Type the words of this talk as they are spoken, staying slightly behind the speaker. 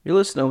You're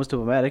listening to Almost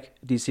Diplomatic,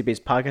 a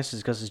DC-based podcast that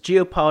discusses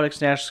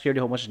geopolitics, national security,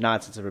 a whole bunch of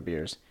nonsense over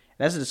beers.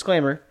 And as a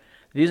disclaimer,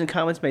 the views and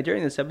comments made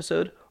during this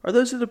episode are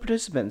those of the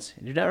participants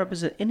and do not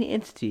represent any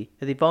entity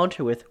that they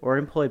volunteer with or are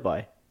employed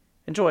by.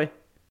 Enjoy!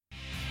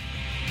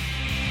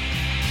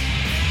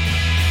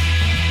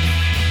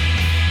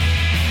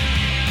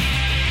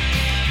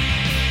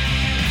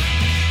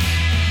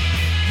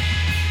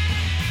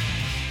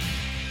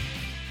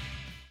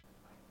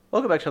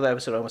 Welcome back to another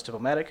episode of Almost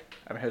Diplomatic.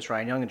 I'm your host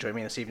Ryan Young, and joining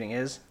me this evening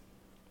is...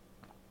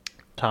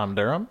 Tom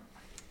Durham.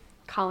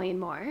 Colleen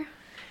Moore.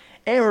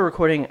 And we're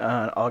recording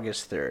on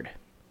August 3rd.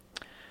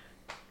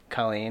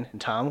 Colleen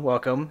and Tom,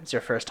 welcome. It's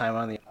your first time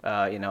on the...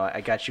 I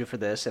got you for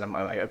this, and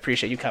I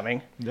appreciate you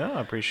coming. Yeah,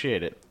 I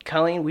appreciate it.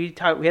 Colleen, we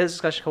had this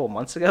discussion a couple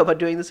months ago about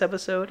doing this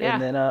episode, Yeah.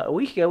 and then a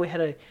week ago we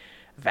had a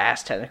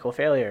vast technical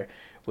failure,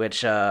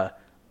 which has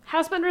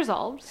Has been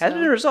resolved. been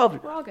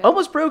resolved. we're all good.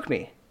 Almost broke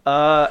me.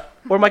 Or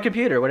my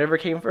computer, whatever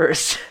came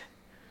first.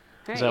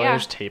 Right, Is that why yeah.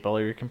 there's tape all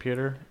over your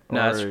computer?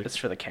 No, Or- it's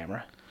for the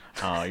camera.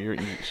 Oh,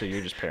 so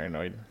you're just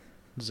paranoid.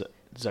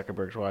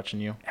 Zuckerberg's watching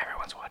you.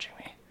 Everyone's watching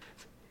me.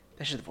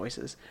 That's just the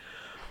voices.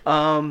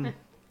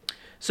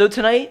 So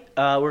tonight,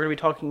 we're going to be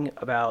talking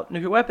about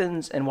nuclear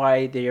weapons and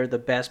why they are the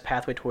best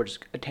pathway towards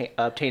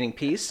obtaining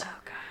peace. Oh,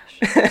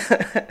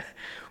 gosh.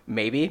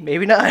 Maybe,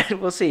 maybe not.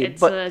 We'll see.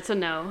 It's a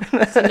no.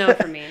 It's a no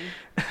for me.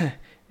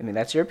 I mean,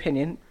 that's your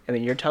opinion. I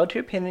mean, you're entitled to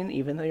your opinion,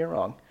 even though you're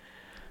wrong.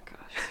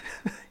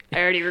 Gosh. I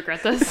already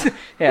regret this.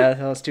 Yeah,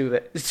 no, it's too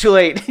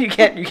late. You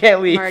can't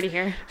leave. I'm already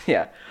here.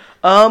 Yeah.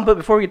 But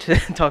before we get to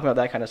talking about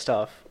that kind of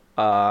stuff,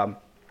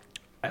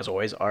 as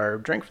always, our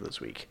drink for this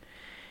week.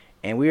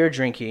 And we are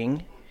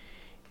drinking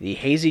the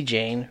Hazy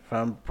Jane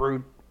from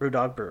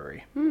Brewdog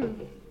Brewery.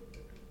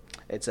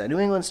 It's a New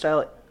England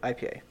style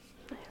IPA.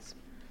 Nice.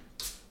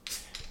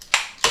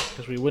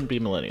 Because we wouldn't be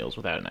millennials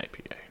without an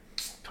IPA.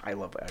 I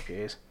love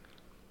IPAs.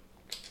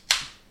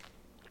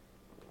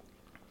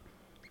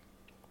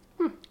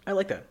 I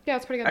like that. Yeah,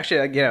 it's pretty good.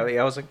 Actually,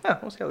 I was like,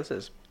 we'll see how this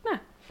is. Yeah.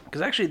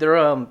 Because actually, they're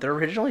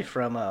originally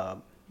from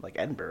like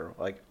Edinburgh,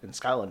 like in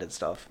Scotland and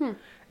stuff. And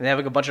they have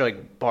like a bunch of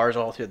like bars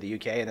all through the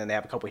UK, and then they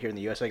have a couple here in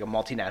the US, like a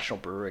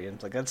multinational brewery. And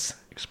it's like that's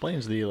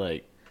Explains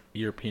the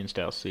European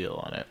style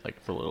seal on it,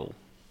 like the little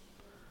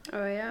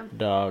Oh, yeah.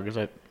 dog. Is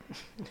that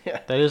yeah.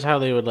 that is how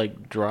they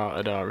would draw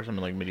a dog or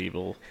something like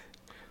medieval?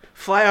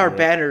 Fly our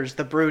banners,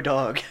 the brew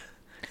dog.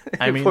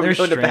 I mean, Before we there's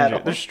go into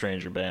battle.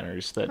 stranger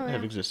banners that Oh, yeah.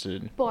 have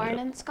existed. Born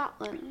in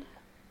Scotland.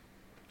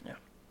 Yeah.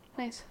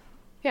 Nice.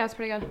 Yeah, it's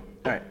pretty good.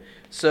 All right.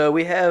 So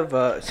we have,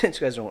 since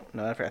you guys don't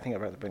know, I think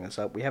I'd rather bring this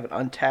up. We have an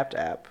Untapped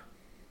app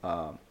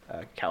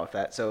account with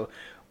that. So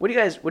what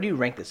do you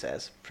rank this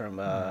as from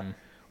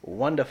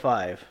 1 to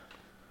 5?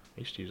 I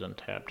used to use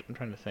Untapped. I'm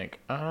trying to think.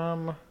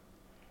 It's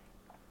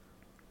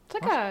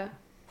like a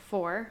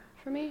 4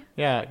 for me.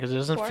 Yeah, because it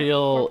doesn't Four?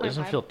 feel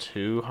 4.5?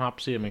 too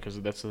hopsy. I mean,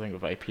 because that's the thing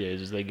with IPAs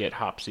is they get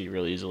hopsy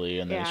real easily,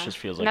 and then it Yeah. just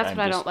feels And like that's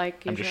what I don't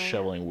like I'm just usually.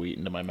 shoveling wheat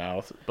into my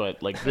mouth.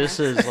 But like this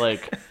is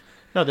like,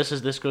 no, this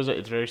goes.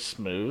 It's very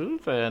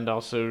smooth and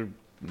also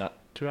not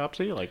too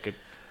hopsy. Like it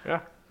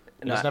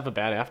doesn't have a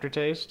bad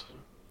aftertaste.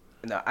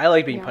 No, I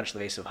like being Yeah. punched in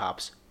the face of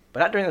hops, but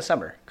not during the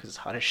summer because it's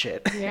hot as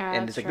shit. Yeah,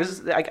 and that's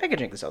it's like true. I could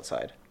drink this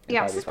outside. and Yeah,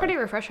 probably this be is pretty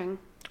fine. refreshing,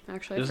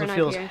 actually, It for an doesn't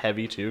feel as IPA.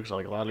 heavy too, because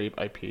like a lot of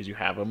IPAs you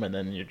have them, and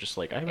then you're just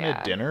like, I haven't Yeah.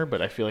 had dinner,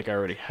 but I feel like I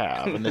already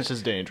have, and this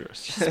is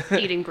dangerous. Just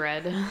eating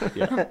bread.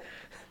 Yeah.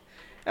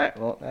 All right,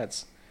 well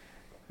that's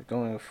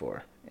going with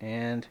 4,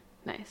 and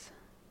Nice.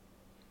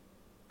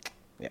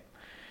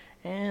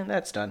 and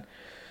that's done.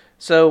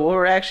 So what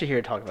we're actually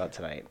here to talk about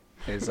tonight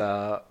is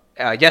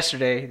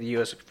yesterday the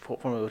U.S.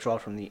 formally withdrew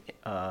from the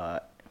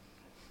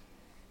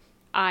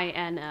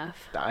INF.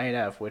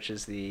 INF, which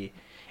is the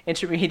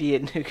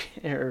Intermediate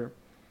Nuclear.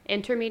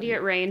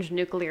 Intermediate Range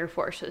Nuclear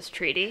Forces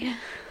Treaty.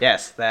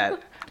 Yes,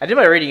 that. I did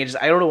my reading.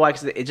 I don't know why,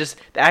 because the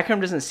acronym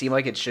doesn't seem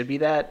like it should be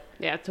that.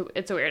 Yeah,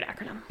 it's a weird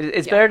acronym.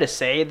 It's Yeah. better to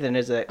say than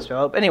is it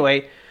spelled. But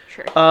anyway,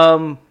 Sure.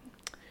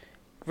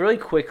 really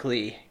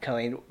quickly,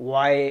 Colleen,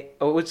 why?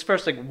 Oh, it's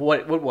first like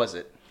what was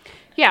it?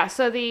 Yeah,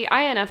 so the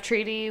INF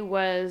Treaty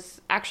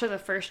was actually the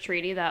first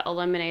treaty that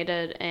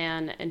eliminated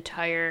an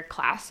entire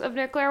class of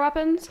nuclear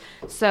weapons.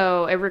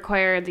 So it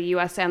required the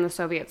US and the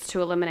Soviets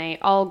to eliminate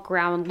all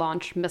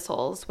ground-launched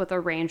missiles with a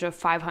range of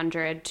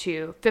 500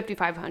 to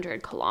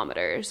 5,500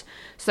 kilometers.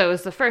 So it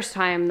was the first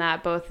time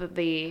that both of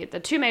the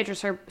two major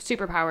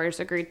superpowers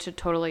agreed to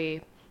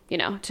totally,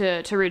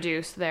 to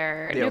reduce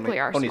their The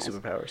nuclear only arsenals.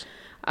 superpowers.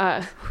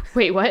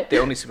 Wait, what? The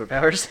only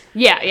superpowers.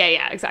 Yeah,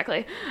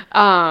 exactly.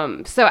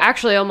 So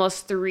actually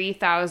almost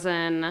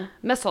 3,000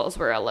 missiles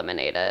were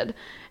eliminated,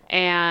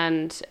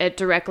 and it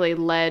directly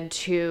led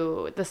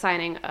to the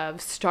signing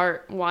of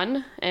START 1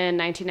 in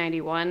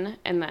 1991,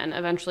 and then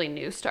eventually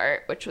New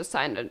START, which was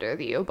signed under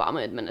the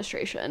Obama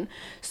administration.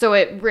 So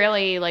it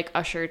really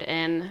ushered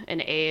in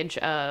an age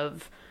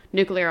of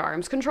nuclear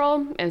arms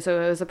control, and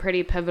so it was a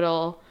pretty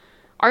pivotal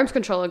arms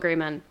control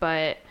agreement,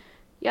 but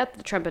yet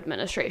the Trump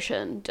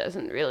administration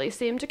doesn't really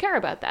seem to care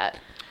about that.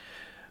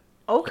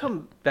 I'll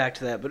come back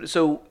to that, but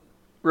so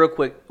real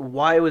quick,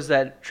 why was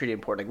that treaty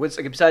important? Like, what's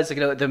like besides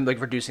like them like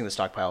reducing the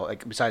stockpile?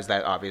 Like besides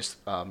that obvious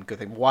good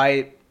thing,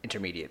 why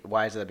intermediate?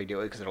 Why is that a big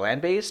deal? Because they're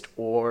land based,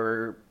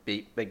 or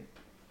like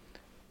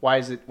why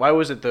is it? Why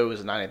was it those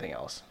and not anything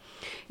else?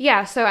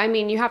 Yeah, so I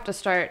mean, you have to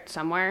start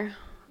somewhere.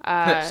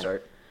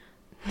 Start.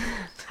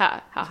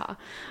 Ha ha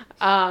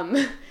ha.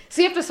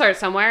 So you have to start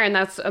somewhere, and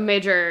that's a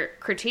major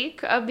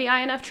critique of the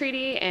INF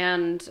Treaty,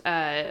 and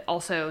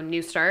also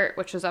New START,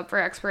 which is up for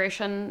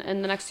expiration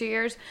in the next few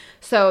years.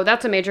 So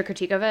that's a major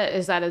critique of it,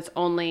 is that it's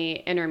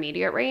only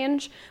intermediate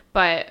range.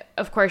 But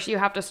of course, you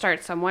have to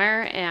start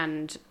somewhere,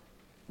 and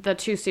the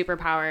two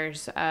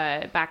superpowers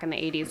back in the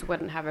 80s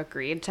wouldn't have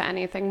agreed to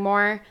anything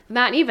more.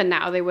 Not even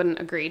now, they wouldn't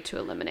agree to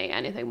eliminate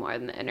anything more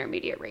than the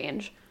intermediate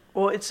range.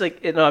 Well, it's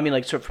like I mean,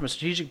 like sort of from a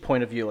strategic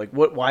point of view, like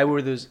why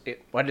were those?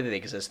 Why did they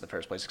exist in the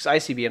first place? Because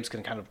ICBMs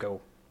can kind of go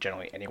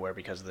generally anywhere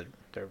because of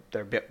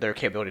their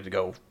capability to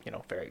go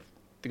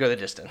to go the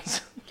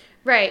distance.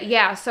 Right.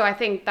 Yeah. So I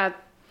think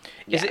that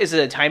is it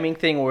a timing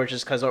thing, or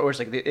just because, or it's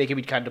like they can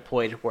be kind of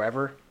deployed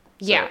wherever?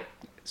 So, yeah.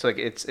 So like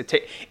it's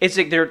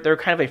like they're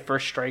kind of a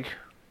first strike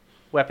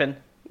weapon.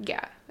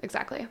 Yeah.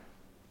 Exactly.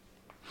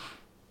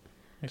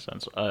 Makes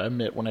sense. I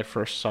admit, when I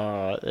first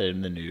saw it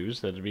in the news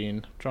that it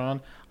being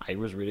drawn, I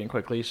was reading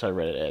quickly, so I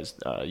read it as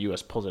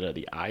U.S. pulls it out of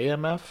the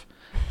IMF,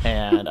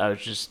 and I was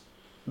just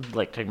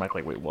like taking my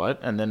like, wait, what?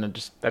 And then it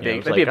just that'd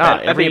be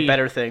a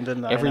better thing than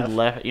the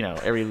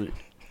IMF.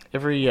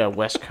 Every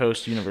West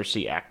Coast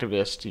university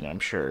activist, I'm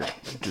sure,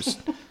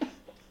 just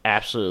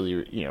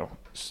absolutely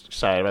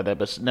excited about that.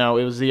 But no,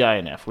 it was the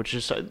INF, which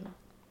is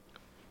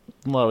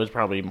low is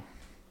probably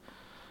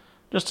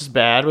just as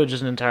bad, but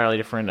just an entirely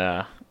different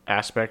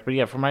aspect. But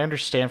yeah, from my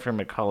understanding from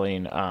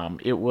McCulling,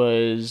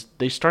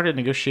 they started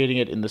negotiating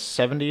it in the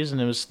 70s,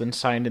 and it was then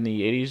signed in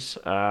the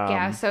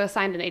 80s. So it was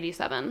signed in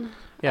 87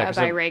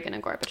 by Reagan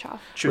and Gorbachev.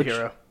 True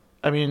hero.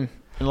 I mean,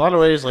 in a lot of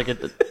ways, like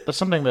that's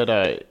something that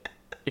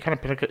it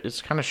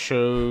kind of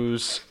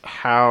shows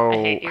how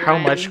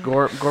much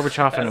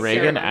Gorbachev and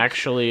Reagan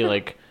actually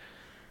like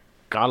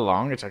got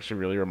along. It's actually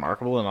really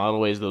remarkable in a lot of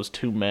ways. Those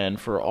two men,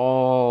 for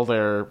all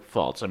their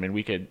faults, I mean,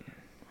 we could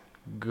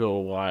go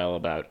a while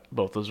about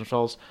both those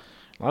results.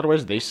 In a lot of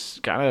ways, they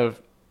kind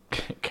of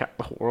kept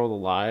the world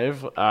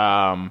alive,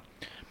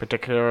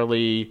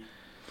 particularly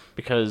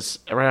because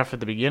right off at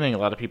the beginning, a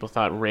lot of people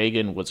thought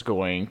Reagan was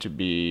going to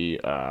be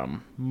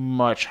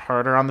much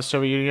harder on the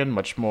Soviet Union,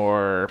 much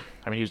more.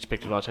 I mean, he was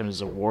depicted a lot of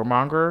times as a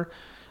warmonger.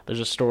 There's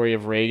a story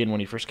of Reagan when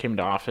he first came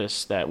into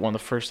office that one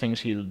of the first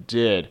things he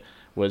did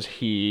was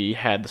he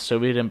had the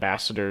Soviet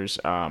ambassadors'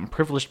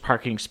 privileged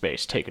parking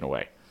space taken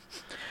away.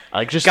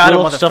 Like just got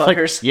little him, stuff like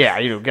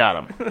got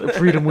him.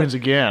 Freedom wins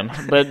again.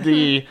 But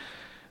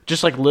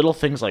just like little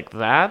things like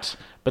that.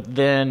 But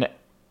then,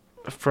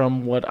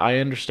 from what I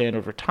understand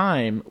over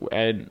time,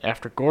 and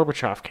after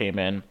Gorbachev came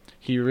in,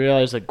 he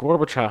realized that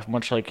Gorbachev,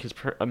 much like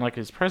unlike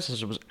his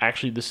predecessor, was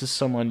actually this is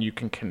someone you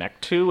can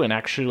connect to and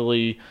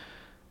actually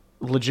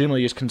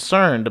legitimately is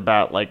concerned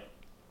about like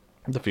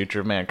the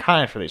future of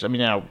mankind for these. I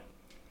mean, now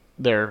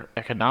their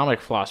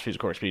economic philosophies, of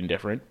course, being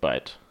different,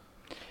 but.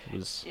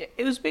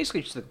 It was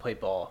basically just like a play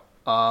ball.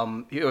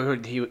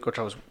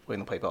 Gorbachev was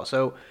winning the play ball.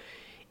 So,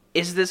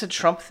 is this a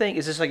Trump thing?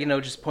 Is this like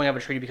just pulling up a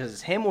treaty because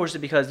it's him, or is it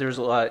because there's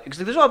a lot? Because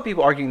there's a lot of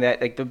people arguing that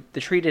like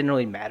the treaty didn't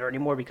really matter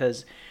anymore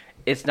because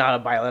it's not a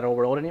bilateral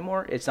world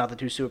anymore. It's not the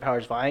two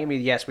superpowers vying. I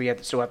mean, yes, we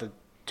still have the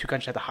two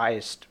countries have the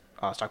highest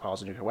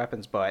stockpiles of nuclear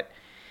weapons, but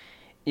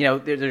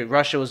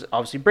Russia was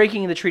obviously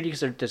breaking the treaty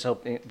because they're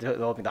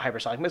developing the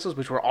hypersonic missiles,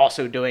 which we're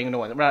also doing.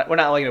 We're not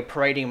like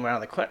parading them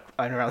around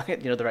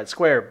the Red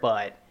Square,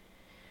 but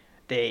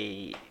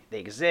they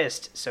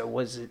exist. So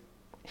was it?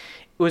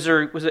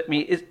 I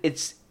mean,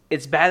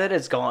 it's bad that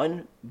it's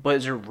gone, but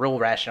is there real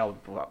rationale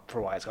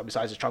for why it's gone?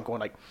 Besides just Trump going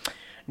like,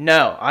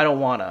 no, I don't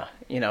wanna,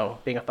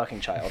 being a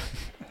fucking child.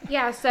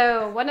 Yeah,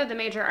 so one of the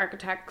major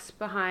architects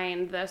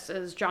behind this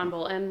is John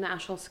Bolton,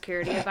 National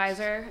Security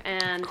Advisor,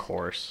 and of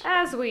course,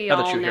 as we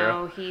Another all true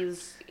know, hero.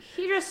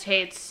 he just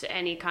hates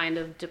any kind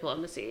of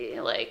diplomacy.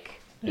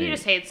 Like he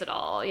just hates it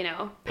all. Any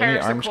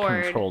Paris arms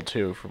Accord, control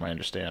too, from my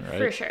understanding, right?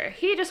 for sure.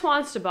 He just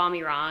wants to bomb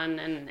Iran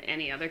and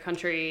any other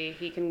country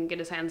he can get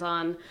his hands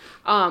on.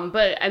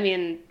 But I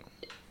mean,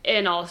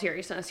 in all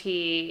seriousness,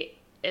 he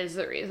is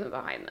the reason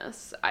behind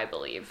this, I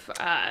believe.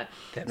 That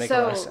makes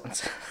a lot of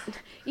sense.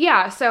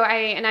 Yeah,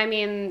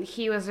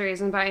 he was the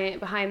reason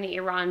behind the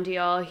Iran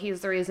deal.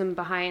 He's the reason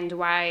behind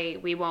why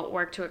we won't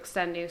work to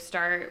extend New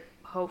START,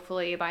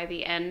 hopefully by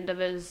the end of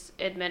his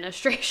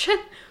administration.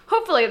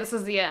 Hopefully this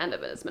is the end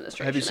of his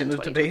administration. Have you seen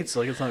those debates?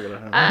 Like, it's not going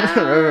to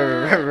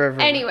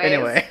happen.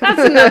 Anyway, that's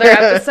another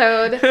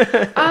episode.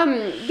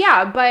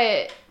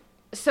 But...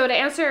 So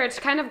to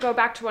kind of go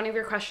back to one of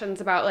your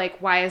questions about like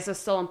why is this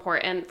still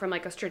important from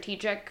like a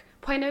strategic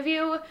point of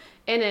view,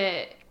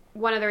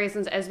 one of the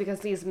reasons is because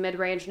these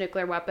mid-range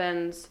nuclear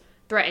weapons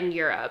threaten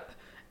Europe,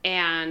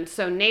 And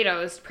so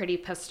NATO is pretty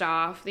pissed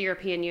off. The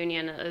European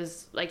Union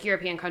is like,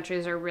 European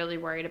countries are really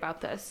worried about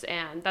this.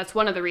 And that's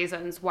one of the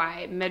reasons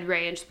why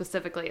mid-range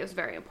specifically is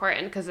very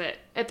important, because it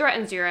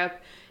threatens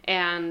Europe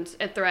and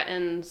it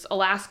threatens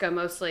Alaska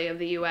mostly of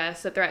the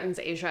US. It threatens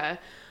Asia.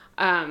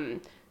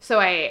 John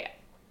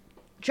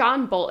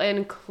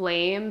Bolton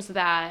claims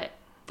that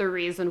the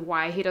reason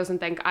why he doesn't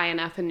think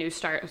INF and New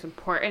START is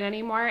important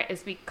anymore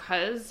is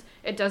because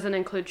it doesn't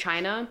include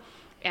China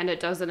and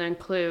it doesn't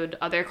include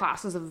other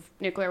classes of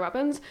nuclear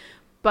weapons.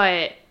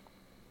 But,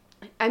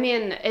 I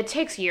mean, it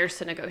takes years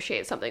to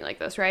negotiate something like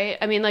this, right?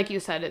 I mean, like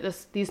you said,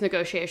 these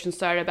negotiations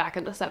started back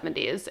in the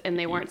 70s, and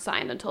they weren't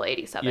signed until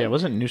 87. Yeah,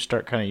 wasn't New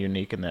START kind of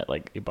unique in that,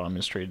 like, the Obama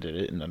administration did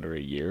it in under a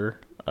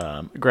year?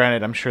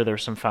 Granted, I'm sure there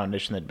was some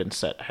foundation that had been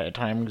set ahead of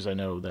time, because I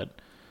know that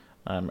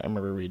I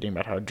remember reading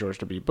about how George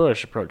W.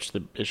 Bush approached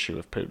the issue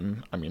of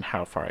Putin. I mean,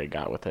 how far he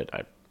got with it,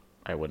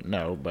 I wouldn't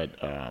know, but,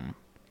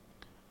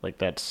 like,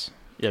 that's...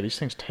 Yeah, these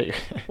things take...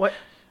 What?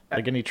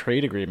 Like any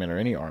trade agreement or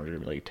any arms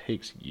agreement, like,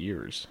 takes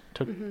years.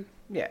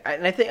 Yeah,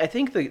 and I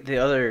think the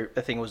other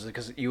thing was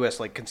because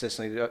U.S. like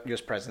consistently, U.S.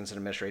 presidents and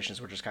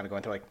administrations were just kind of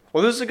going through like,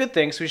 well, this is a good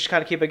thing, so we should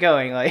kind of keep it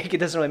going. Like, it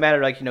doesn't really matter,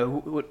 like, you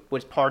know,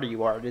 what party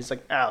you are. It's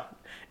like, oh,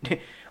 a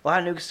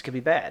lot of nukes could be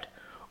bad,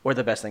 or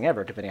the best thing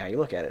ever, depending how you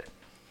look at it.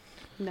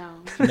 No.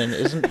 And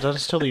then doesn't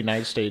still the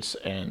United States,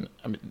 and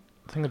I mean,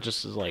 I think it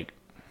just is like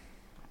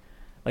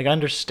I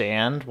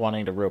understand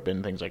wanting to rope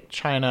in things like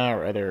China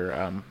or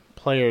other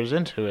players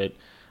into it,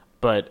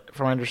 but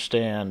from what I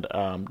understand,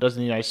 doesn't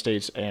the United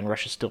States and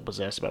Russia still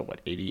possess about,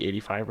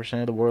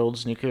 85% of the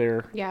world's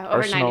nuclear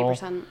arsenal? Over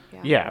 90%.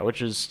 Yeah,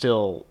 which is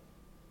still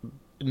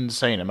an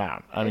insane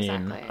amount. I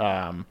mean,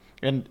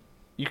 and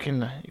you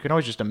can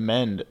always just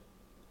amend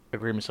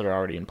agreements that are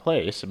already in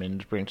place. I mean,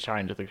 just bring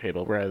China to the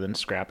table rather than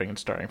scrapping and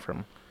starting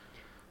from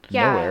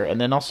nowhere. And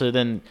then also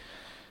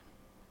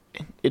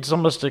it's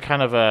almost a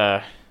kind of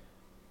a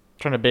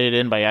trying to bait it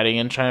in by adding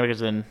in China,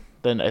 because then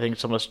I think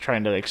it's almost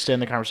trying to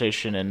extend the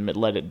conversation and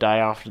let it die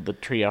off the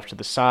tree off to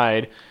the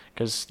side,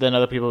 because then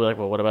other people will be like,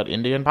 well, what about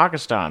India and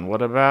Pakistan?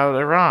 What about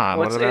Iran?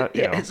 Well,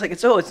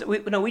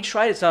 we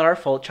tried. It's not our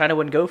fault. China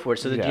wouldn't go for it,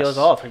 so the deal is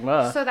off.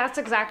 Like, so that's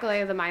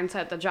exactly the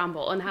mindset that John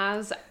Bolton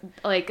has.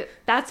 Like,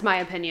 that's my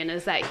opinion,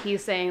 is that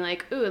he's saying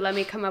like, ooh, let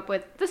me come up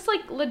with this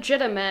like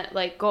legitimate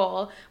like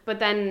goal, but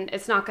then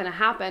it's not going to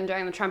happen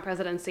during the Trump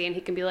presidency, and he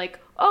can be like,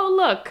 oh,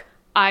 look,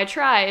 I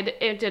tried,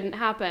 it didn't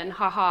happen,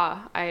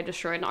 haha, I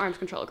destroyed an arms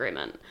control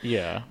agreement.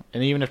 Yeah,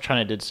 and even if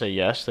China did say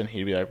yes, then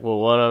he'd be like, well,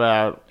 what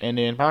about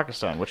India and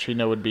Pakistan, which he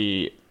know would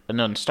be a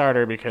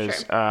non-starter,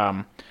 because,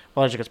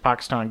 largely because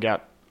Pakistan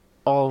got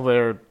all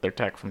their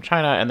tech from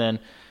China, and then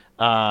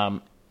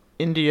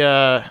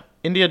India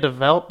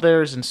developed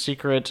theirs in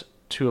secret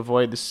to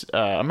avoid this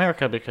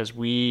America, because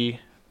we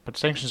put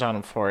sanctions on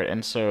them for it,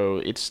 and so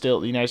it's still,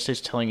 the United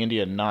States telling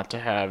India not to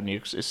have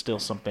nukes is still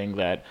something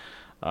that...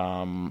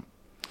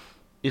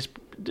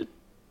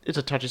 It's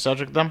a touchy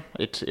subject with them.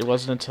 It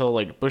wasn't until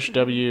like Bush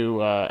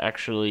W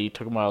actually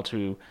took a while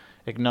to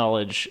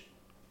acknowledge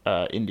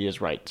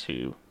India's right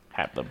to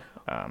have them.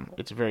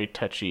 It's very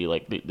touchy.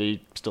 Like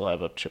they still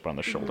have a chip on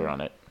their shoulder on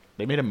it.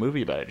 They made a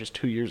movie about it just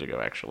 2 years ago,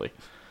 actually.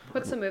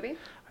 What's the movie?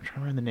 I'm trying to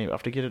remember the name. I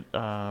have to get it.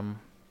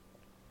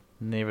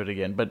 Name it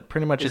again. But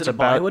pretty much it's it's a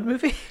about Bollywood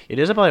movie. It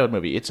is a Bollywood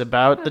movie. It's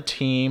about the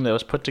team that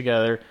was put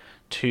together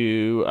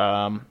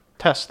to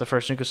test the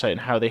first nuclear site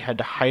and how they had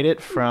to hide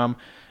it from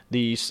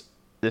the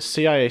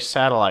CIA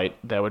satellite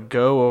that would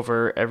go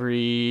over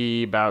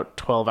every about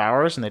 12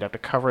 hours, and they'd have to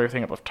cover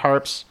everything up with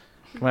tarps,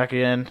 come back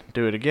in,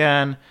 do it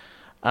again.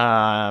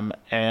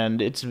 And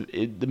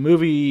the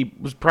movie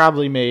was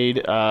probably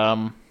made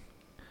to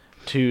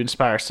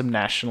inspire some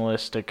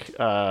nationalistic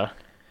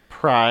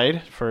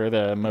pride for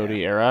the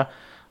Modi era.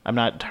 I'm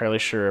not entirely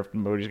sure if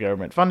Modi's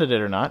government funded it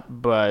or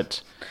not,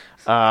 but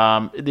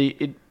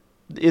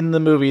in the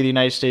movie, the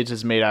United States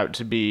is made out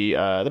to be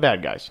the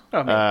bad guys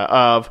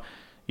of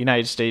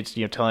United States,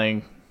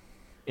 telling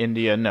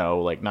India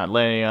no, like not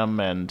letting them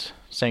and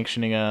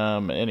sanctioning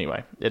them.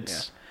 Anyway,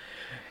 it's...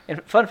 Yeah.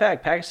 And fun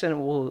fact, Pakistan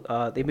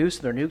they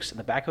move their nukes in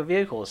the back of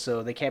vehicles,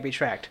 so they can't be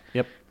tracked.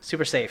 Yep.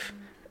 Super safe.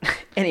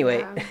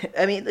 Anyway,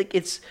 I mean, like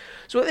it's...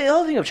 So the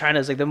other thing of China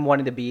is like them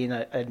wanting to be in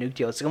a nuke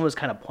deal. It's almost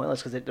kind of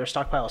pointless because their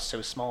stockpile is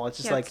so small. It's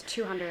just it's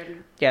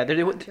 200. Yeah,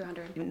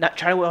 200.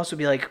 China would also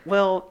be like,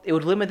 well, it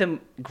would limit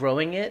them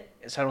growing it,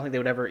 so I don't think they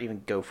would ever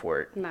even go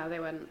for it. No, they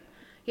wouldn't.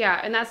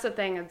 Yeah, and that's the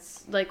thing.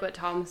 It's like what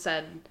Tom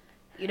said.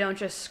 You don't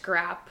just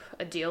scrap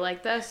a deal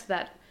like this.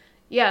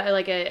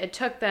 It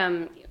took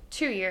them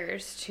 2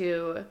 years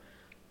to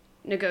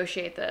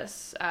negotiate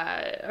this,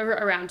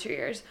 around 2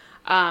 years.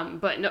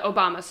 But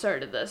Obama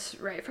started this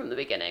right from the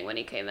beginning when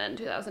he came in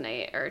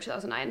 2008 or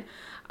 2009.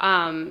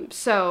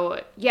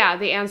 So yeah,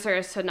 the answer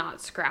is to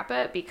not scrap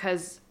it,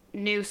 because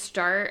New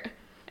START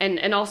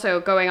and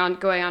also going on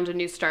to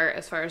New START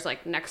as far as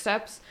like next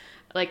steps,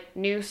 like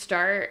New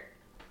START,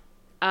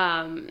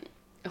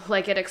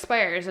 it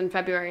expires in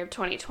February of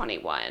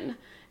 2021.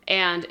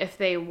 And if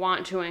they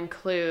want to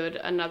include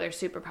another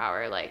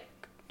superpower like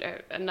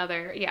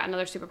another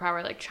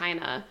superpower like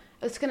China,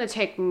 it's going to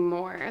take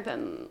more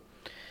than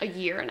a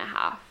year and a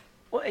half.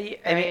 Well, I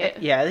Right.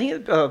 mean, yeah, I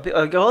think all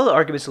the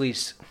arguments, at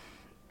least,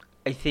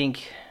 I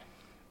think,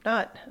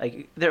 not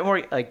like they're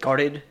more like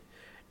guarded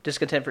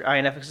discontent for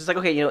INF because it's like,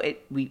 okay,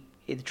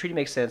 the treaty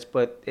makes sense,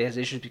 but it has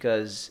issues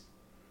because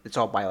it's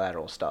all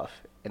bilateral stuff,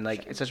 and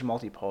like it's such a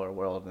multipolar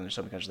world, and there's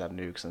so many countries that have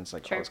nukes, and it's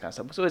like all this kind of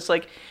stuff. So it's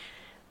like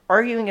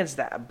arguing against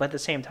that, but at the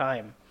same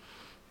time,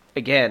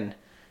 again,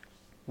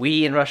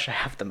 we in Russia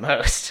have the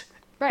most.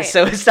 Right.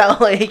 So it's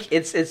not like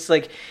it's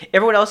like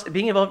everyone else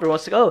being involved. Everyone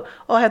wants to go.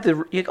 Oh, I have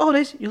the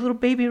nice, your little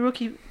baby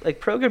rookie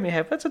like program you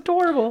have. That's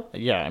adorable.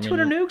 Yeah, I mean,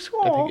 200 nukes. I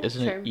Aw. think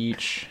isn't Sure. it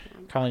each?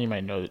 Colin, you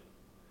might know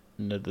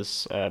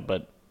this,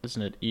 but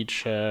isn't it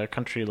each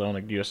country alone,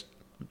 like the U.S.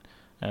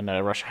 and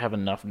Russia, have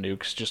enough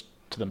nukes just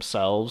to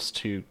themselves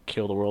to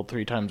kill the world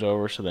 3 times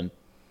over? So then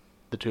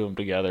the two of them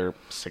together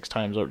 6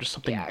 times over, just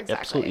something Yeah, exactly.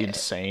 absolutely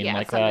insane Yeah,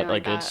 like something that.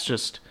 like that. It's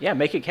just Yeah,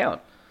 make it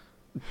count.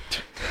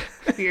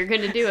 If you're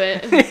going to do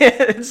it.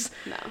 It's-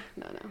 No.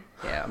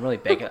 yeah, I'm really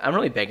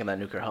banking that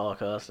nuclear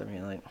holocaust. I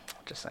mean, like,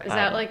 just saying. Is I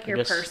that don't know. like I your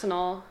guess-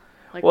 personal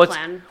Well,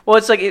 plan?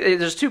 it's like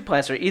there's 2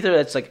 plans. Right? Either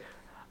it's like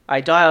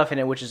I die off in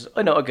it, which is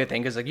a good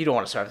thing because like you don't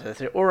want to survive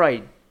with it, or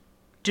I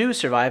do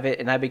survive it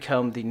and I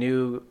become the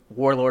new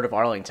warlord of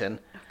Arlington.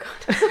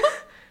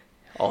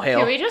 All hail.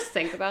 Can we just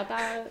think about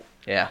that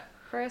Yeah.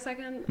 for a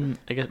second?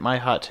 I guess my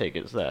hot take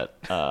is that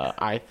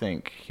I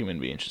think human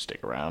beings should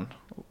stick around,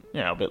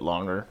 a bit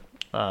longer.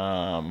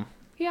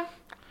 Yeah,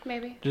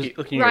 maybe. Just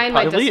Looking at Ryan your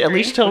might at least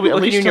disagree. until we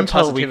Looking at your can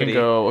positivity.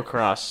 go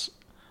across,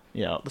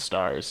 the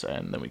stars,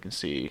 and then we can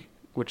see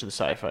which of the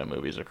sci-fi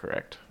movies are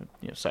correct.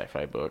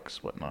 Sci-fi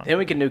books, whatnot. Then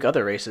we can nuke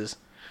other races.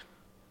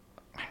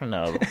 I don't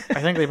know.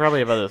 I think they probably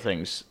have other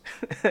things.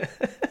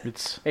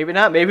 It's Maybe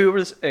not. Maybe I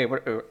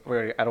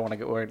don't want to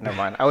get worried. Never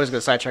mind. I was going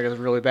to sidetrack this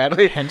really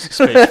badly. hence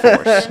Space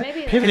Force. Yeah,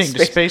 maybe Pivoting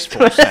to Space- Space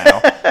Force now.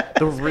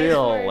 The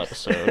real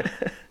Force. episode.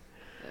 Oh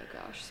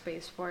gosh,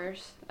 Space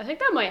Force. I think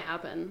that might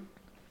happen.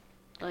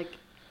 Like,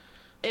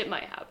 it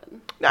might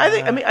happen.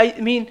 I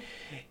mean,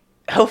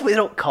 hopefully they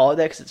don't call it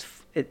that because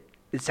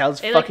it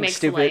sounds It, like, fucking makes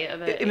stupid. light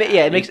of it, Yeah,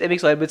 yeah. it makes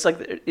light, but it's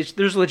like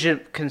there's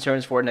legit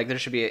concerns for it. And, like there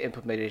should be an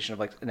implementation of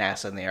like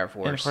NASA and the Air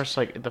Force. And of course,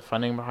 like the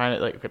funding behind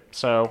it, like okay,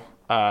 so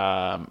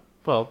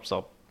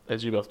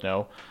as you both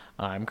know,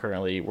 I'm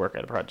currently work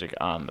at a project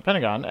on the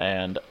Pentagon,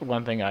 and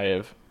one thing I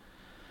have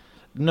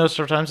noticed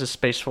several times is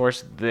Space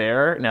Force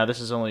there. Now, this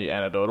is only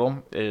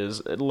anecdotal. Is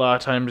a lot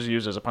of times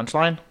used as a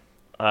punchline.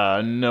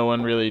 No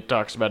one really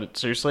talks about it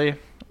seriously.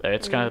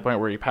 It's kind of the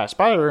point where you pass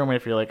by the room, and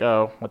if you're like,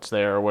 oh, what's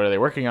there, or what are they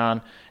working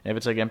on? And if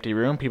it's like empty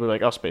room, people are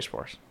like, oh, Space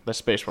Force. That's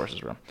Space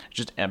Force's room. It's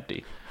just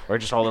empty. Or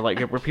just all the like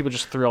where people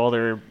just threw all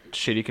their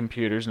shitty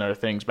computers and other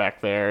things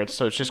back there.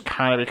 So it's just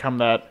kind of become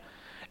that.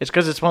 It's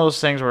because it's one of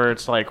those things where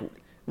it's like we'll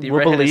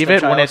redheaded believe it when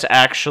stepchild.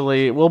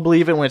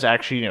 it's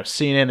actually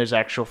seen in. There's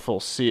actual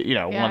full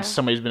Yeah. once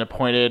somebody's been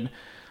appointed.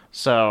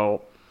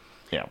 So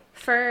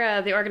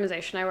For the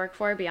organization I work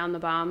for, Beyond the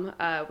Bomb,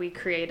 we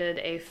created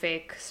a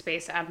fake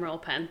Space Admiral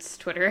Pence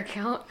Twitter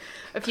account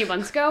a few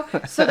months ago.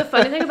 So the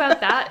funny thing about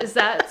that is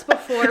that's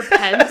before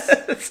Pence.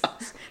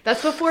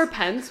 That's before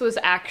Pence was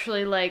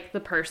actually like the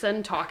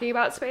person talking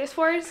about Space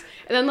Force.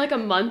 And then like a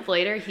month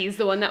later, he's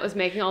the one that was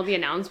making all the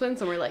announcements,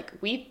 and we're like,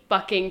 we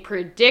fucking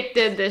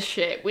predicted this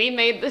shit. We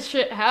made this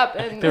shit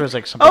happen. there was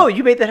like something. Oh,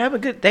 you made that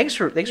happen. Good. Thanks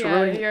for Yeah,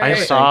 ruining. you're I right.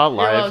 saw You're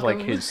live welcome.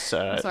 like his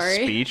Sorry.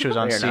 speech. It was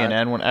on You're not.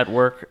 CNN when at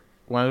work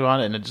when I was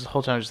on it, and the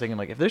whole time I was thinking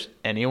like, if there's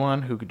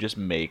anyone who could just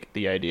make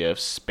the idea of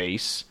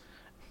space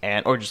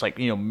and or just like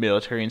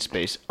military and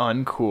space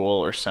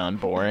uncool or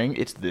sound boring,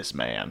 it's this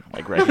man.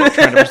 Like right here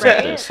trying to present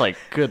Right? this. Like,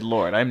 good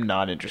lord, I'm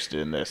not interested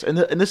in this. And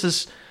this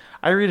is,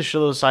 I read a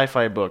shitload of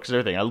sci-fi books and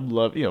everything. I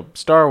love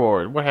Star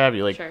Wars, what have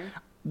you. Like Sure.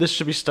 this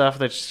should be stuff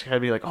that just had to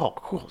be like, oh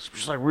cool, it's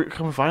just like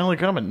finally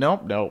coming.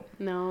 Nope. No.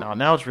 No,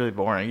 now it's really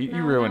boring. You No,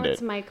 ruined now it.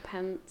 It's Mike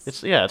Pence.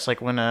 It's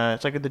like when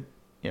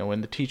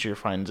when the teacher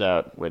finds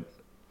out what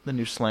the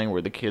new slang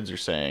where the kids are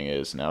saying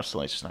is now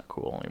suddenly it's just not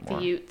cool anymore.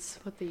 the Utes.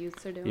 What the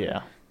Utes are doing.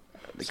 Yeah.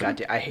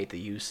 Goddamn, I hate the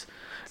use.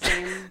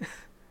 Same.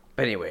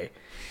 But anyway,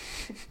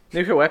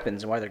 nuclear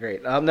weapons and why they're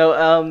great. So,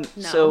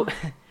 No.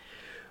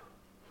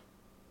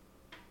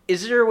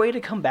 is there a way to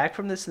come back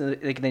from this in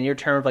the near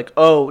term of like,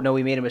 oh no,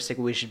 we made a mistake,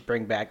 we should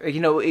bring back?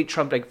 Like,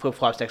 Trump like flip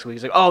flops next week.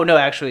 He's like, oh no,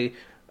 actually,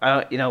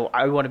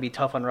 I want to be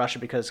tough on Russia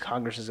because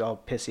Congress is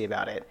all pissy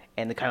about it,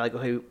 and the kind of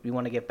like, okay, we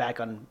want to get back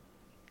on,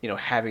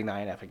 having the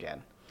INF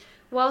again.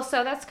 Well,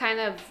 so that's kind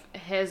of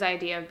his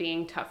idea of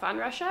being tough on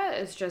Russia,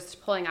 is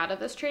just pulling out of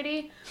this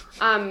treaty.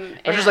 I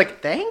was just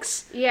like,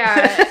 thanks.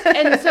 Yeah,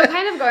 and so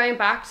kind of going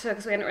back to,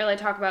 because we didn't really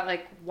talk about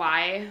like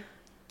why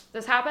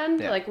this happened,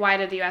 Yeah. like why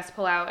did the U.S.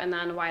 pull out, and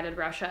then why did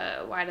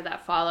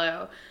that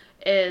follow,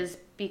 is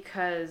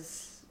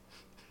because,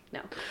 no.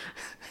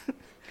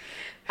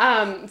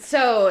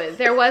 So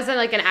there wasn't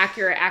like an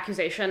accurate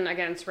accusation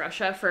against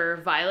Russia for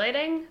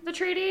violating the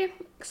treaty.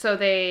 So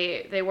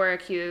they were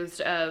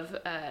accused of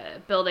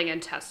building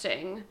and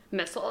testing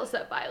missiles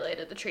that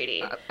violated the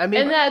treaty. I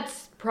mean, and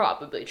that's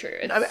probably true.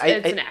 It's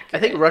inaccurate. I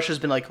think Russia's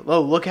been like,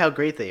 oh, look how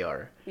great they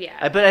are.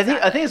 Yeah, but I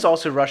think it's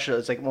also Russia.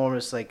 It's like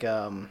almost like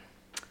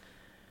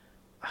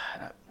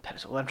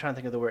pedestal. I'm trying to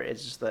think of the word.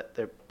 It's just that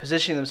they're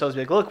positioning themselves to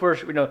be like, look,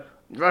 we're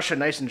Russia,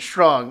 nice and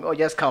strong. Oh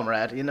yes,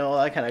 comrade. All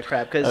that kind of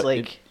crap. Because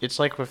it's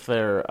like with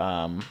their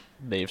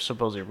they've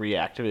supposedly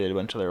reactivated a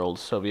bunch of their old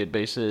Soviet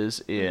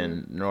bases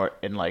in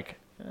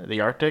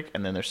the Arctic,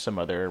 and then there's some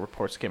other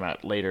reports that came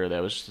out later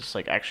that was just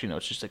like, actually no,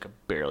 it's just like a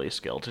barely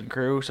skeleton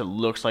crew, so it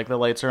looks like the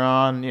lights are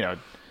on,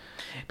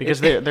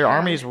 because their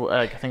armies,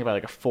 I think about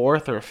like a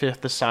fourth or a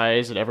fifth the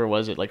size it ever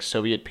was at like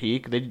Soviet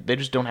peak. They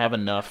just don't have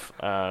enough.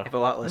 They have a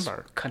lot less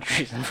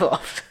countries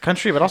involved.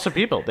 Country, but also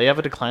people. They have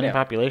a declining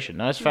population,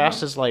 not as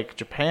fast as like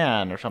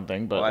Japan or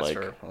something, but that's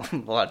like for a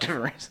lot of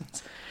different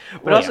reasons.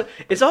 But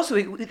it's also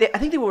I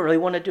think they really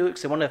want to do it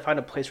because they want to find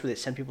a place where they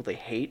send people they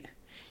hate.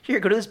 Here,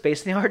 go to this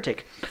base in the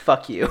Arctic.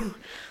 Fuck you.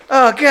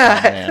 Oh,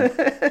 God.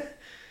 Oh,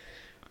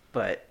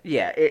 but,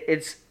 yeah,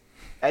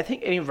 I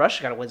think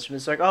Russia kind of wins from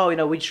this. Like,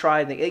 oh, we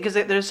tried. Because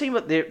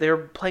they're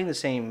playing the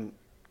same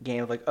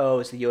game of like, oh,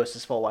 it's the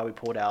U.S.'s fault why we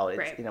pulled out. It's,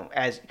 right.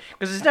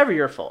 Because it's never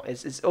your fault.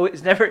 It's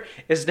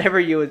never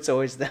you. It's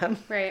always them.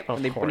 Right.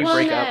 When you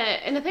break up.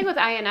 And the thing with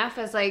INF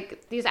is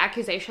like these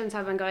accusations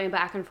have been going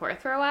back and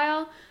forth for a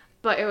while,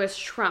 but it was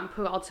Trump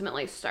who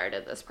ultimately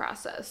started this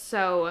process.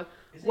 So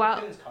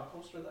while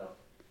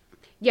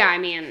yeah, I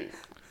mean,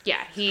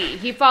 yeah,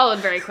 he followed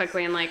very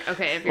quickly and like,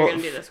 okay, if you're going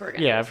to do this, we're going to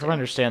do this. Yeah, if I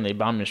understand, the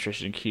Obama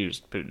administration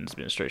accused Putin's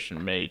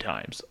administration many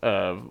times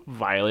of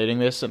violating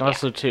this, and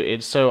also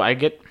I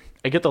get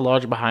the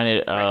logic behind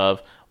it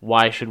of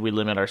why should we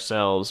limit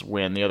ourselves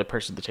when the other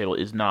person at the table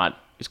is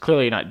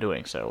clearly not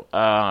doing so.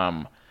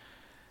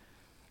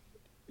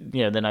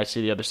 Then I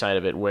see the other side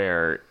of it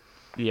where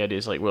the idea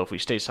is like, well, if we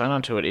stay silent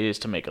onto it, it is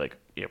to make like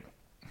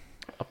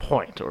a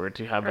point, or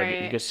to have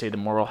like, you could say, the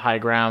moral high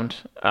ground.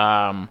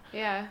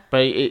 Yeah.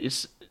 But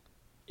it's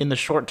in the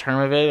short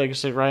term of it, like I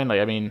said, Ryan. Like,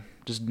 I mean,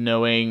 just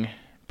knowing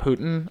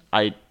Putin,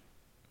 I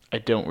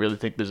don't really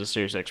think there's a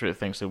serious expert that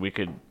thinks that we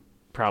could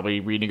probably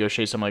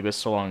renegotiate something like this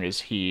so long as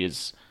he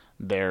is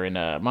there in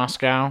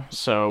Moscow.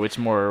 So it's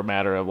more a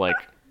matter of like.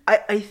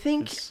 I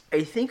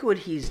think what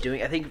he's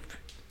doing.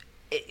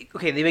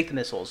 Okay, they make the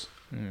missiles.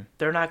 Mm.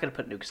 They're not going to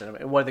put nukes in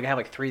them. What, they're going to have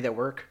like 3 that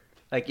work?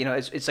 Like,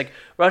 it's like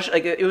Russia.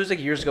 Like, it was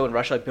like years ago when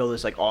Russia built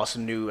this like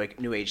awesome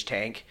new age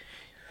tank.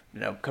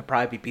 Could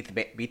probably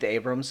beat the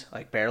Abrams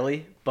like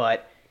barely,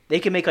 but they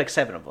can make like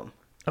 7 of them.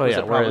 Oh yeah.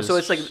 Whereas... So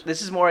it's like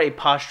this is more a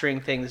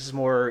posturing thing. This is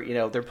more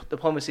their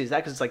diplomacy is that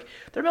because it's like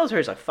their military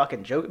is a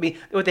fucking joke. I mean,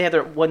 they have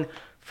their one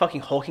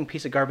fucking hulking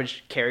piece of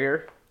garbage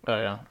carrier. Oh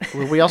yeah.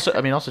 We also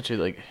too,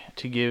 like,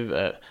 to give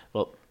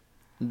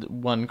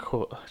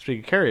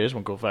speaking of carriers,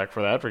 one cool fact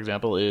for that, for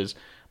example, is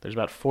there's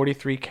about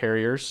 43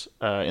 carriers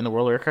in the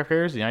world of aircraft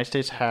carriers. The United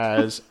States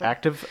has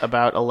active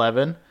about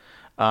 11,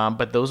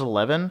 but those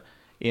 11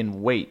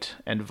 in weight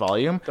and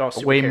volume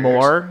weigh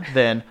more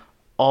than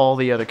all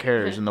the other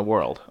carriers in the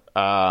world.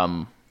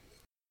 It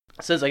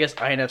says, I guess,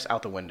 INF's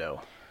out the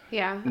window.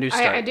 Yeah. New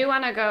start. I do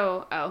want to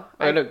go.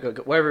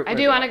 Go wherever. I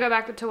do want to go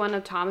back to one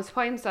of Tom's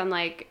points on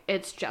like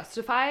it's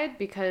justified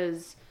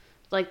because.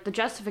 Like, the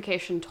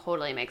justification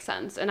totally makes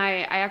sense. And I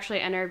actually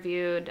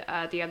interviewed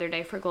the other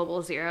day for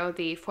Global Zero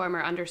the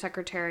former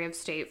Undersecretary of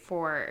State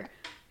for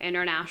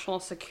International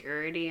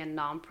Security and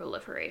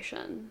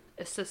Non-Proliferation.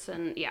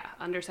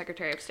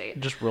 Undersecretary of State.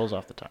 It just rolls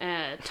off the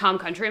tongue. Tom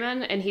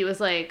Countryman. And he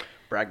was like...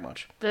 Brag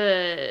much.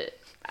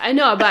 I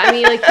know, but I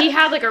mean, like, he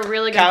had, like, a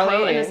really good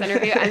quote in this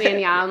interview. I mean,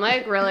 yeah, I'm,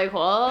 like, really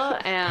cool.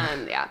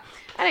 And, yeah.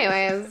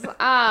 Anyways,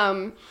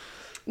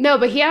 no,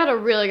 but he had a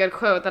really good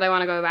quote that I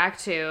want to go back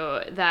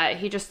to that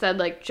he just said,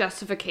 like,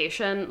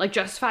 justification, like,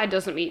 justified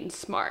doesn't mean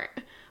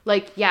smart.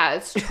 Like, yeah,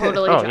 it's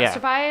totally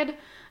justified.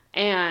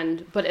 Yeah.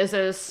 But is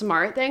it a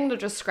smart thing to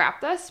just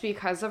scrap this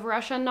because of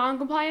Russian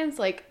non-compliance?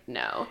 Like,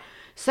 no.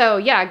 So,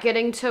 yeah,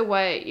 getting to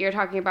what you're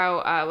talking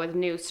about with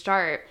New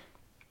Start.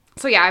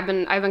 So, yeah, I've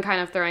been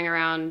kind of throwing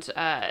around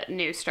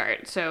New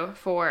Start. So,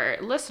 for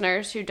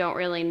listeners who don't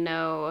really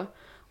know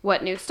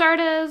what New Start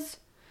is,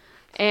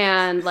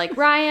 and like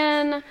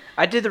Ryan,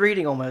 I did the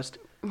reading almost.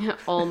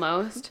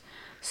 Almost.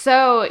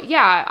 So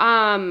yeah,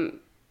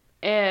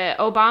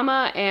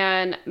 Obama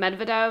and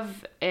Medvedev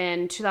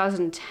in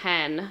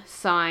 2010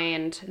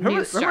 signed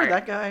New Start. Remember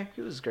that guy?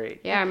 He was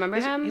great. Yeah, I remember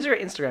him. He's a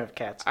great Instagram of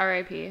cats.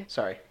 R.I.P.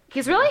 Sorry.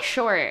 He's really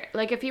short.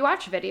 Like, if you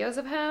watch videos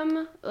of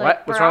him... Like,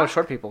 what? What's wrong with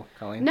short people,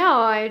 Colleen?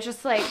 No, I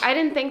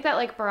didn't think that,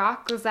 like,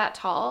 Barack was that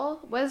tall.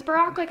 Was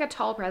Barack, like, a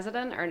tall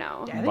president, or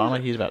no? Yeah,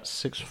 Obama, he's about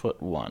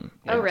 6'1".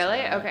 Oh, really?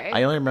 Okay.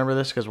 I only remember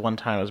this because one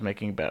time I was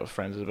making a bet with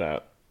friends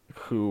about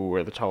who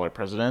were the taller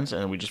presidents,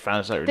 and we just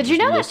found this out. Did you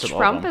know that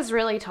Trump is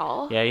really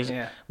tall? Yeah, he's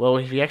well.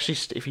 If he actually,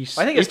 if he,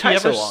 I think his if he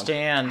tie's ever so long.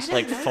 stands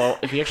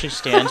if he actually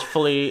stands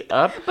fully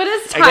up, But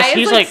his I guess tie is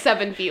he's like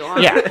 7 feet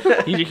long.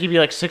 yeah, he'd be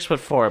like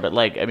 6'4", but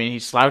like I mean, he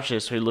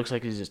slouches, so he looks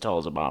like he's as tall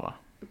as Obama.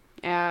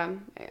 Yeah.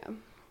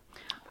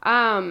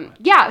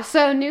 Yeah,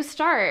 so New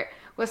START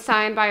was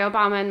signed by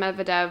Obama and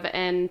Medvedev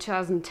in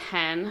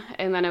 2010,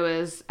 and then it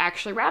was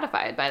actually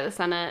ratified by the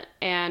Senate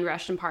and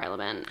Russian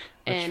Parliament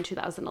in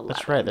 2011.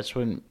 That's right. That's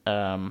when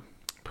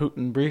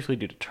Putin, briefly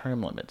due to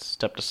term limits,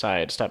 stepped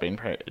aside, stopping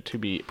to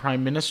be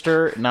prime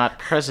minister, not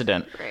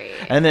president. Right.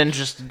 And then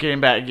just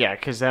getting back, yeah,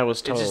 because that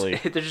was totally.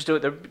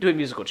 They're doing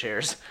musical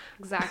chairs.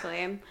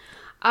 Exactly.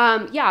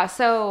 Yeah,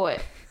 so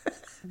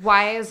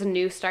why is a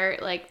New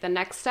START like the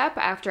next step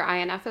after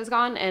INF is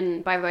gone?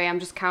 And by the way, I'm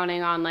just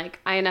counting on like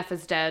INF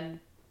is dead.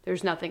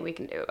 There's nothing we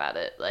can do about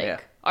it. Like Yeah.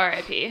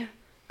 RIP,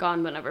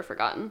 gone but never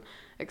forgotten.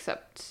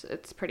 Except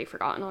it's pretty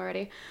forgotten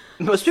already.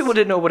 Most people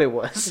didn't know what it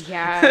was.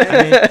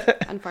 Yeah,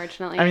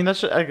 unfortunately. I mean,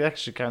 that's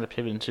actually kind of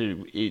pivot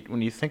into it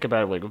when you think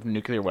about it, like with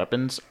nuclear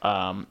weapons.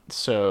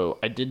 So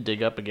I did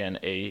dig up again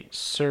a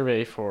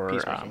survey for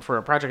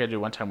a project I did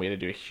one time. We had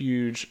to do a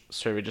huge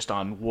survey just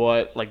on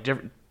what like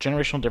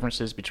generational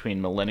differences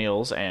between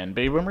millennials and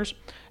baby boomers,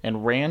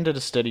 and Rand did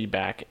a study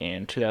back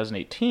in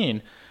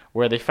 2018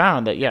 where they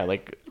found that, yeah,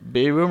 like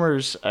baby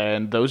boomers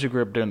and those who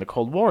grew up during the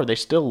Cold War, they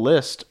still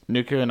list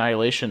nuclear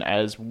annihilation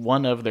as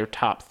one of their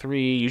top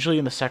 3, usually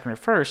in the second or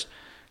first,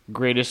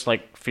 greatest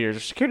like fears or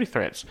security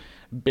threats.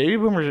 Baby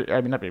boomers,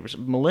 I mean not baby boomers,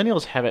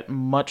 millennials have it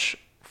much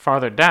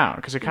farther down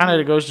because it kind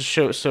of goes to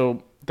show.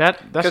 So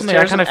that's something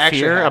I kind of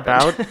fear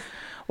about.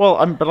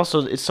 Well, but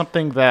also it's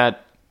something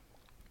that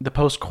the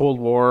post-Cold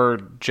War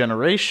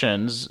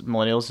generations,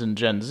 millennials and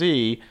Gen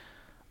Z,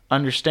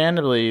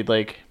 understandably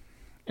like.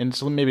 And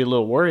so maybe a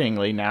little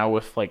worryingly now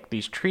with like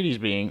these treaties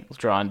being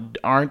drawn,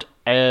 aren't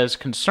as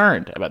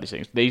concerned about these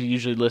things. They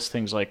usually list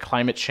things like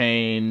climate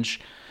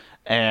change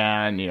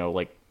and,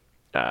 like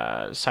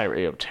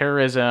cyber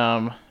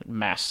terrorism,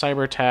 mass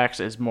cyber attacks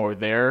as more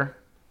their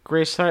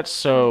greatest threats.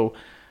 So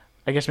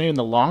I guess maybe in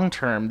the long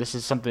term, this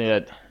is something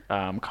that,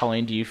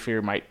 Colleen, do you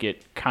fear might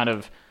get kind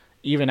of,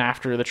 even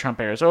after the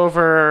Trump era is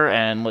over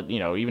and,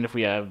 even if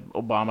we have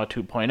Obama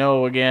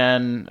 2.0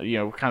 again,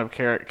 kind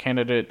of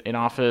candidate in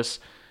office,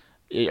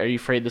 are you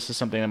afraid this is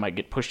something that might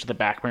get pushed to the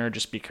back burner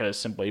just because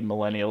simply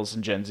millennials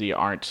and Gen Z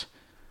aren't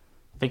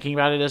thinking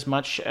about it as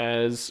much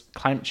as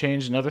climate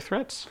change and other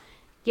threats?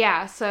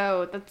 Yeah,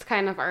 so that's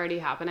kind of already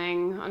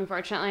happening,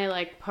 unfortunately.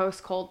 Like,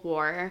 post-Cold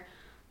War,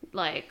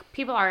 like,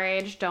 people our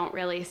age don't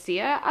really see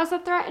it as a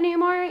threat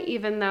anymore,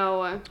 even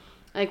though,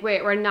 like,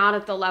 we're not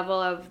at the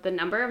level of the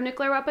number of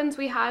nuclear weapons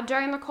we had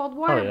during the Cold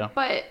War. Oh, yeah.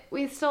 But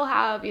we still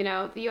have,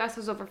 the U.S.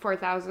 has over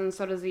 4,000,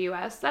 so does the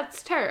U.S.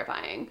 That's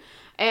terrifying.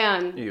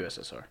 And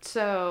USSR.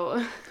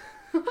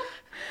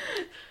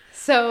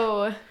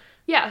 So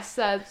yes,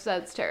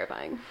 that's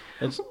terrifying.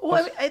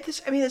 Well, at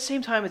the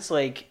same time, it's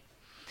like,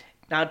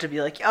 not to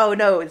be like, oh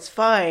no, it's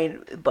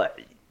fine,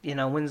 but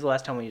when's the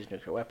last time we used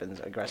nuclear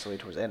weapons aggressively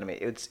towards the enemy?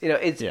 It's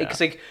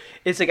like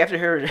after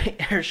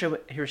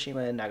Hiroshima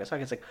and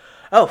Nagasaki, it's like,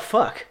 oh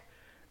fuck,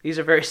 these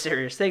are very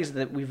serious things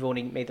that we've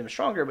only made them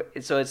stronger. But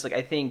it's like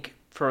I think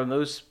for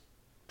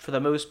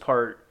the most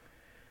part,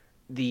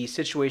 the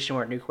situation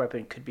where a nuclear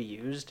weapon could be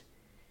used,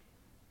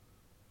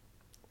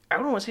 I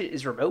don't want to say it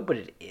is remote, but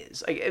it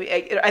is. Like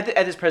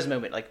at this present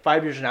moment, like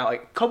 5 years from now,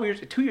 like a couple years,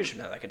 2 years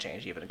from now, that could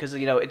change even because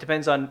it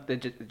depends on the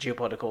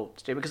geopolitical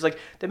state. Because like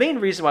the main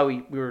reason why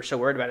we were so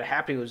worried about it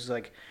happening was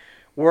like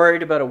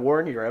worried about a war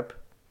in Europe,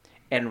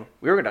 and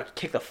we were gonna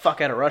kick the fuck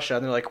out of Russia,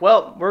 and they're like,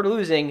 well, we're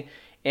losing,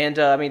 and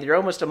you're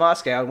almost to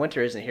Moscow, and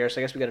winter isn't here,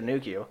 so I guess we got to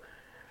nuke you.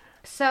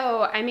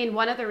 So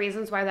one of the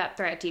reasons why that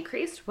threat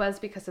decreased was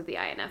because of the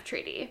INF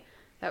Treaty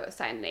that was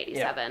signed in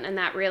 '87, and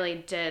that really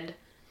did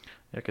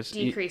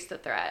decrease the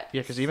threat.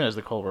 Yeah, because even as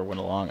the Cold War went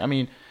along, I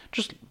mean,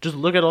 just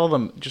look at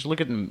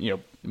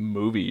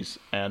movies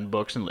and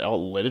books and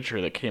all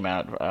literature that came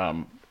out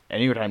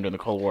any time during the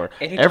Cold War.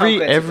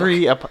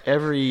 Every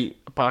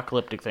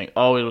apocalyptic thing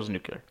always was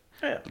nuclear.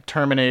 Yeah.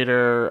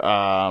 Terminator,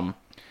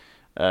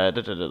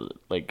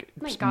 like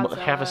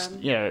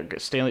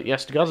Godzilla. Stanley.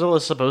 Yes, Godzilla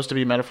is supposed to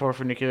be a metaphor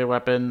for nuclear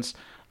weapons.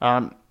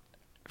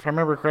 If I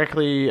remember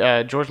correctly,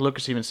 George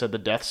Lucas even said the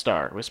Death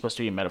Star was supposed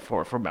to be a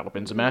metaphor for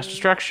weapons of mass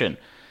destruction.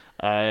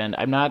 And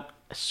I'm not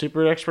a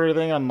super expert or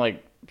anything on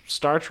like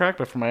Star Trek,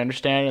 but from my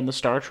understanding in the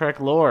Star Trek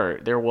lore,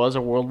 there was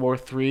a World War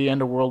III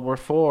and a World War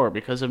IV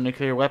because of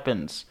nuclear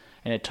weapons,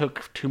 and it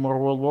took 2 more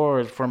world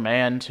wars for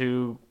man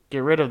to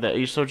get rid of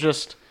that. So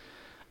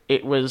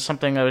it was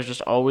something that was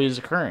just always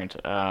current.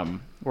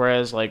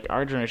 Whereas like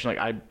our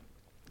generation,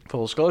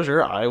 full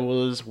disclosure, I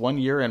was 1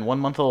 year and 1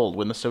 month old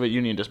when the Soviet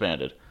Union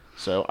disbanded.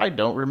 So I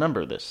don't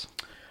remember this.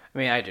 I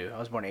mean, I do. I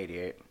was born in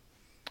 '88.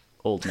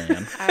 old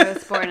man. I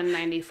was born in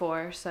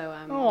 '94, so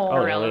I'm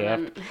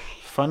irrelevant.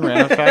 Fun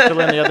random fact I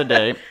learned the other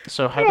day.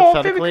 So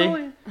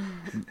hypothetically,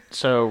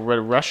 so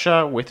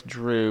Russia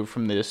withdrew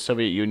from the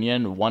Soviet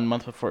Union 1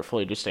 month before it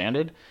fully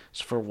disbanded.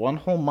 So for 1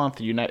 whole month,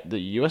 the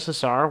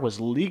USSR was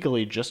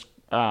legally just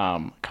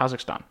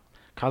Kazakhstan.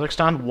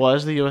 Kazakhstan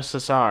was the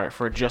USSR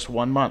for just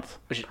 1 month.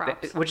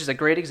 Which is a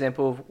great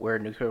example of where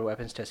nuclear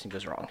weapons testing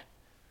goes wrong.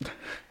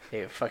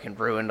 They fucking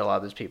ruined a lot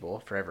of those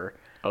people forever.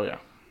 Oh, yeah.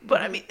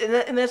 But, I mean,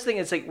 and that's the thing.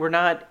 It's like, we're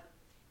not,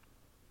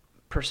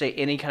 per se,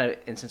 any kind of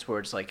instance where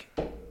it's like,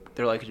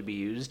 they're likely to be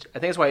used. I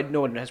think that's why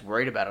no one has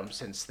worried about them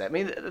since that. I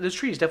mean, those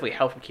treaties definitely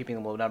help in keeping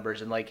them low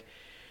numbers. And, like,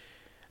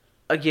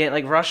 again,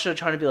 like, Russia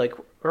trying to be like,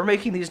 we're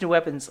making these new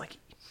weapons. Like,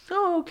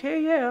 oh, okay,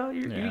 yeah.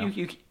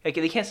 You like,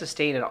 they can't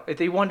sustain it. If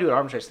they want to do an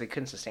arms race, they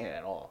couldn't sustain it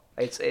at all.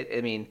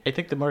 I mean... I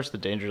think the most the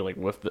danger, like,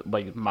 with,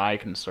 my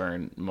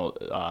concern,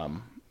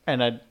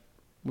 and I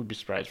would be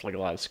surprised for, like, a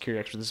lot of security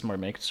experts, this is more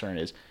my concern,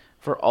 is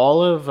for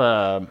all of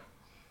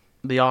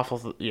the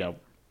awful,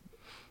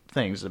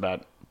 things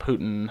about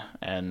Putin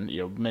and,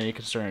 many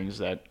concerns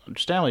that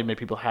understandably many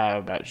people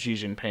have about Xi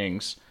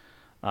Jinping's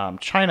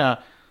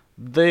China,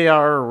 they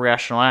are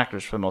rational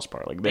actors for the most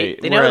part. Like they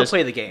know how to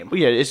play the game.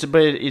 Yeah, it's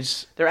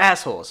they're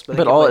assholes.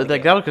 But all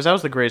like that, because that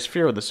was the greatest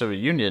fear when the Soviet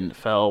Union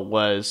fell,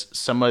 was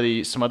some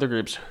other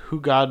groups, who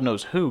God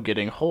knows who,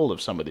 getting hold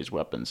of some of these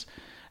weapons.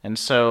 And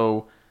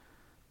so,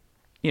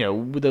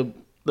 the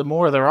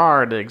more there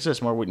are that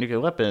exist, more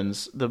nuclear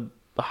weapons, the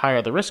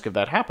higher the risk of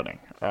that happening.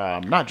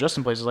 Not just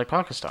in places like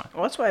Pakistan.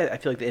 Well, that's why I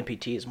feel like the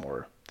NPT is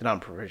more, the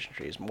non-proliferation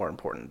treaty is more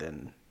important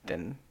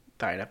than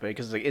tying up,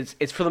 because like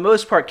it's for the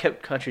most part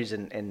kept countries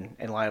in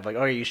line of like,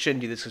 oh, you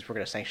shouldn't do this because we're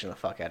going to sanction the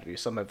fuck out of you.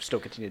 Some have still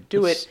continued to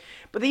do it,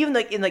 but they even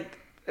like in like,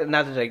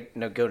 not that I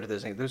go into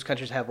those things, those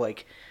countries have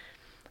like,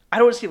 I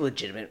don't want to see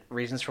legitimate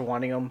reasons for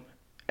wanting them.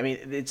 I mean,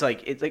 it's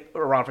like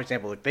Iran, for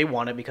example, like they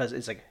want it because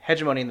it's like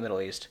hegemony in the Middle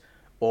East,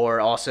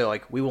 or also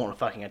like we won't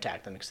fucking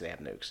attack them because they have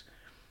nukes.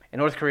 And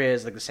North Korea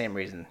is like the same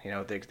reason,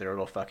 they're a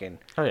little fucking.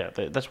 Oh yeah,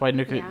 that's why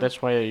nuclear. Yeah.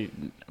 That's why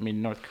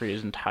North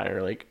Korea's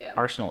entire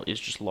arsenal is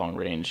just long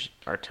range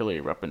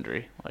artillery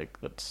weaponry.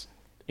 Like that's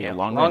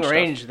long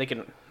range. Stuff. They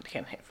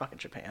can't hit fucking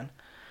Japan.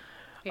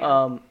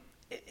 Yeah.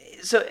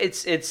 So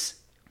it's.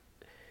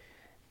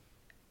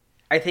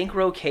 I think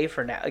we're okay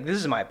for now. Like this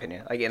is my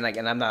opinion.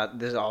 And I'm not.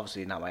 This is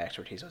obviously not my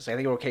expertise. So I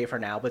think we're okay for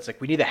now. But it's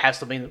like we need to have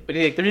something. There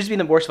needs to be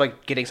the worst of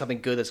like getting something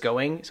good that's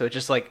going. So it's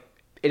just like.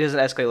 It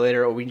doesn't escalate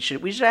later, or we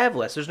should have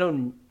less. There's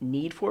no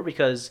need for it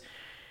because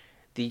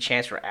the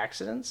chance for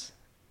accidents,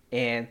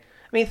 and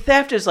I mean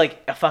theft is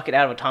like a fucking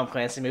out of a Tom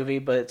Clancy movie,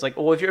 but it's like,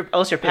 well,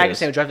 unless you're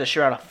Pakistan, drive the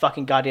shit out of a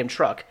fucking goddamn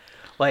truck,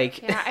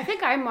 like. Yeah, I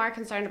think I'm more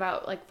concerned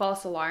about like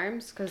false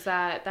alarms because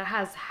that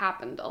has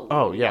happened a lot.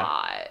 Oh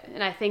yeah,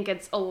 and I think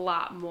it's a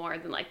lot more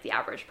than like the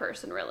average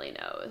person really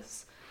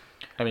knows.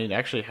 I mean,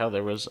 actually, how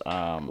there was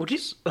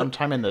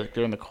sometime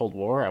during the Cold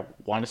War, I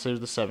want to say it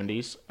was the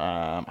 70s.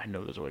 I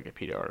know there's a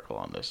Wikipedia article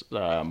on this,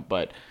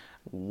 but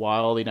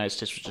while the United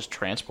States was just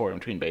transporting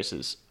between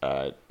bases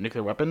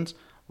nuclear weapons,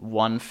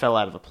 one fell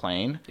out of a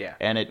plane. Yeah,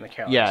 and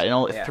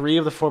three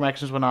of the 4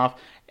 Mexicans went off,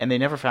 and they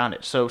never found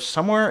it. So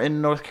somewhere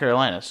in North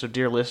Carolina, so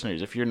dear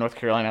listeners, if you're in North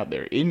Carolina out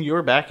there, in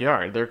your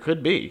backyard, there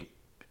could be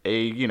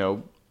a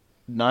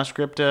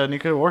nondescript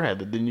nuclear warhead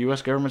that the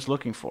U.S. government's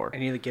looking for. I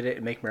need to get it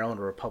and make Maryland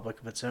a republic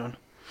of its own.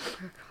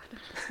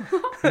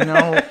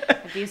 No.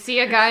 If you see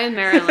a guy in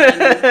Maryland,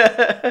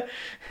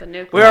 the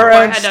nuclear we're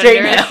on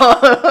state now.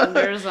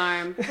 Under his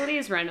arm,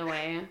 please run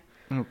away.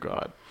 Oh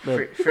God.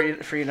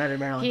 For United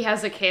Maryland. He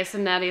has a case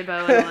of Natty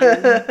Boh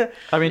and one.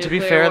 I mean, to be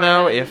fair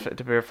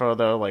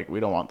though, like we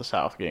don't want the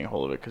South getting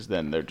hold of it because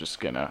then they're just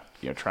gonna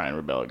try and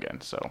rebel again.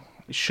 So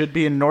it should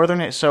be in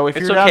northern. So if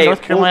you're down in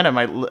North Carolina,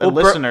 my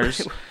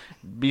listeners.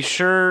 Be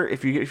sure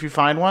if you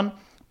find one,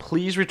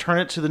 please return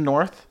it to the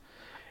North,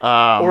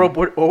 or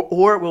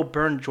we'll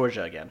burn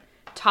Georgia again.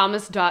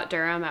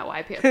 Thomas.Durham at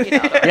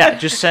YPFP.org. Yeah,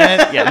 just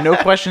send it. Yeah, no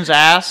questions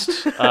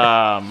asked.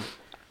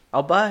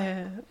 I'll buy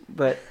it,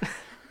 but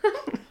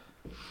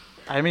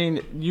I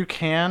mean, you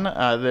can.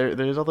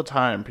 There's all the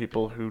time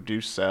people who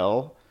do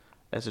sell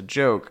as a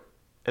joke,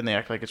 and they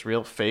act like it's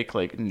real fake,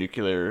 like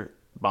nuclear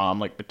bomb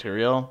like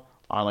material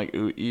on like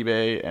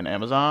eBay and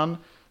Amazon.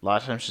 A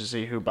lot of times you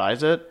see who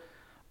buys it.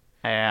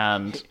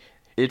 And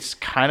it's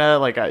kind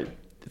of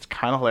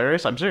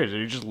hilarious. I'm serious.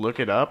 You just look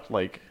it up,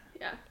 like.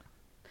 Yeah,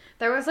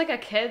 there was like a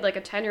kid, like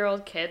a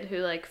 10-year-old kid, who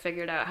like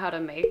figured out how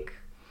to make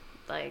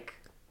like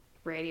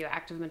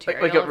radioactive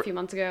material a few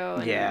months ago.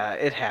 And... Yeah,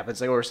 it happens.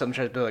 Like, or someone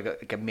tries to build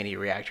like a mini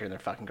reactor in their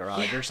fucking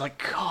garage. Yeah. They're just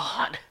like,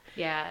 God.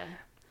 Yeah.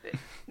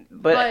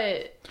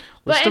 But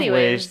list of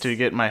ways to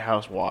get my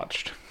house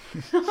watched.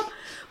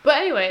 But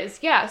anyways,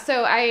 yeah.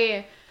 So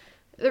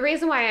the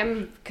reason why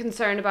I'm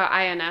concerned about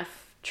INF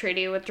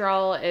treaty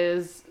withdrawal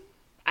is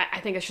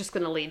I think it's just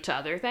going to lead to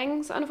other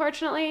things,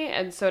 unfortunately.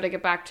 And so to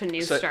get back to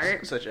New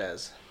START. Such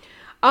as?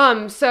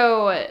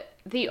 So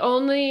the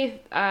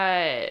only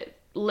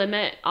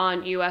limit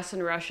on U.S.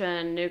 and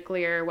Russian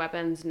nuclear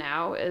weapons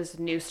now is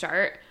New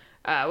START.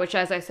 which,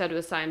 as I said,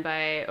 was signed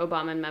by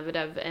Obama and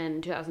Medvedev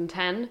in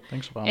 2010.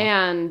 Thanks, Obama.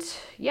 And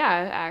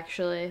yeah,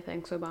 actually,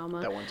 thanks,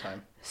 Obama. That one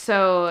time.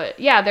 So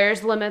yeah,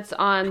 there's limits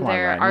on Come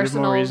their on, Ryan. You have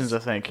arsenals. more reasons to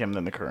thank him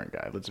than the current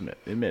guy. Let's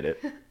admit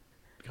it.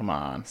 Come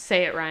on.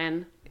 Say it,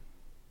 Ryan.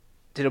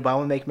 Did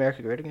Obama make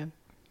America great again?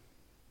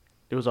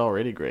 It was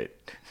already great.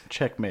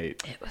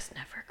 Checkmate. It was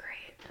never great.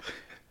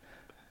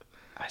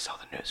 I saw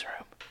the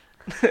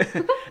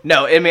newsroom.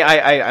 No, I mean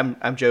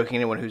I'm joking.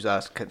 Anyone who's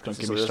us, Don't get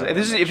me started if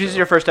this on is that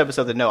your first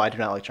episode, then no, I do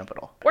not like Trump at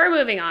all. We're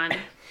moving on.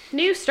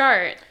 New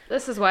start.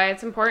 This is why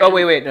it's important. Oh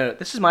wait, no,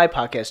 this is my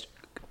podcast.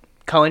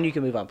 Colin, you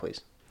can move on, please.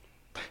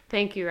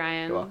 Thank you,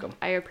 Ryan. You're welcome.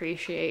 I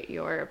appreciate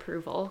your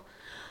approval.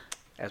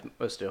 As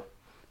most do.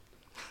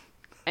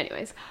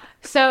 Anyways,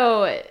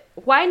 so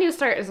why New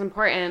Start is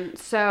important.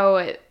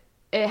 So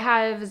it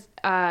has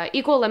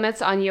equal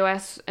limits on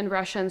U.S. and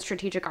Russian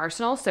strategic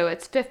arsenals. So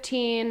it's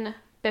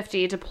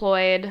 1550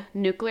 deployed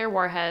nuclear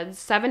warheads,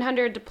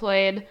 700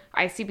 deployed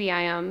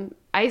ICBMs,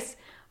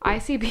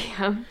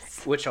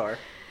 Which are?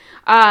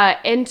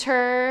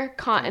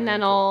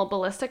 intercontinental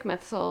ballistic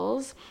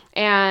missiles,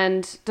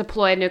 and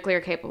deployed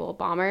nuclear-capable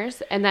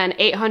bombers, and then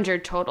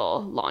 800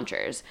 total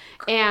launchers.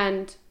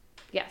 And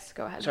yes,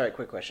 go ahead. Sorry,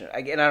 quick question.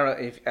 Again, I don't know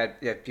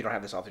if you don't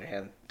have this off your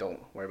hand, don't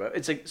worry about it.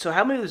 It's like, so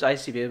how many of those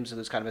ICBMs and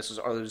those kind of missiles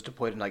are those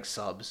deployed in like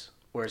subs,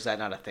 or is that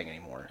not a thing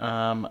anymore?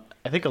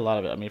 I think a lot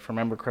of it. I mean, if I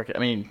remember correctly, I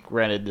mean,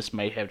 granted, this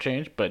may have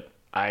changed, but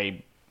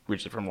I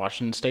originally from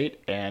Washington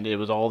State, and it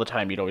was all the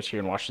time you'd always hear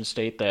in Washington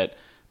State that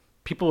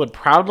people would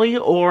proudly,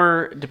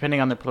 or depending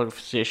on their political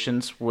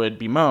positions, would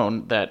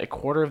bemoan that a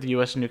quarter of the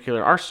U.S.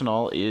 nuclear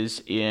arsenal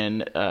is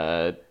in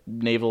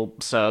naval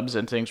subs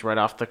and things right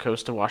off the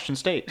coast of Washington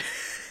State.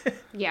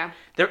 Yeah.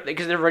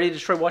 Because they're ready to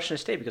destroy Washington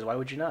State, because why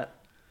would you not?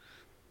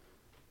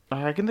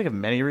 I can think of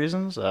many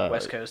reasons.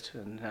 West Coast,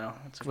 no.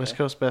 It's okay. West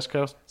Coast, best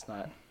coast. It's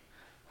not.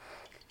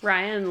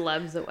 Ryan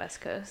loves the West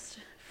Coast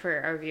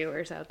for our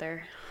viewers out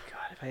there.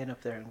 God, if I end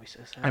up there and we so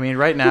sad. I mean,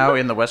 right now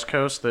in the West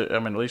Coast,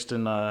 at least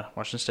in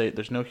Washington State,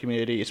 there's no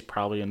humidity. It's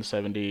probably in the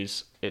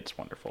 70s. It's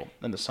wonderful.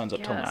 And the sun's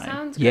up till 9.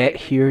 Sounds Yet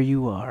great. here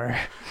you are.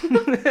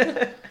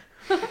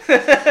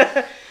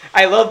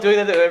 I love doing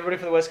that to everybody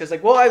from the West Coast.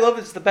 Like, well, I love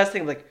it. It's the best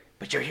thing. I'm like,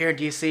 but you're here in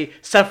D.C.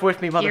 Suffer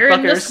with me, motherfuckers. You're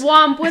in the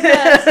swamp with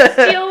us.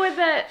 Deal with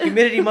it.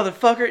 Humidity,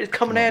 motherfucker, is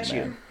coming at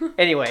you.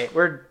 Anyway,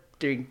 we're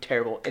doing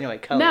terrible. Anyway,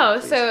 Colin, No,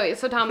 please.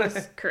 so Tom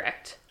was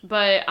correct.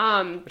 But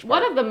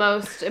one of the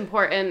most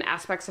important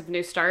aspects of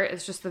New Start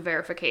is just the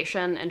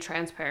verification and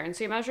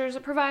transparency measures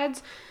it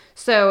provides.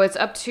 So it's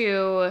up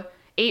to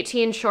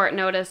 18 short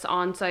notice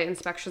on-site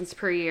inspections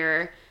per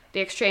year,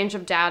 the exchange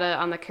of data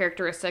on the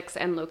characteristics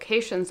and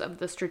locations of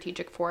the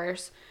strategic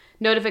force,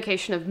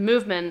 notification of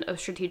movement of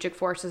strategic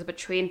forces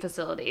between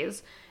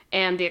facilities,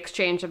 and the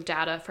exchange of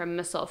data from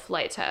missile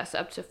flight tests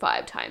up to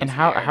 5 times. And a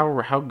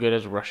year. how good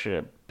has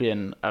Russia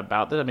been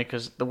about that? I mean,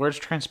 because the words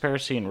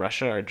transparency and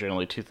Russia are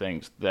generally two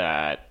things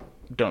that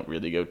don't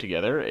really go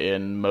together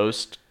in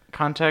most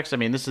contexts. I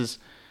mean, this is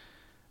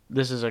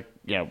a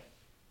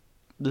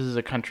this is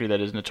a country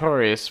that is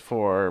notorious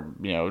for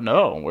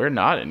no, we're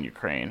not in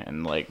Ukraine,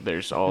 and like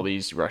there's all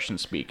these Russian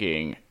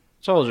speaking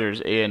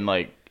soldiers in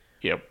like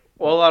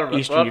Well, a lot of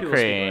Eastern people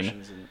Ukraine. Speak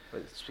Russians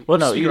and, Well,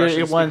 no, speak either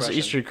Russian, speak one's Russian.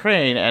 Eastern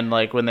Ukraine, and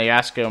like when they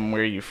ask them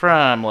where you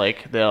from,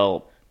 like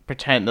they'll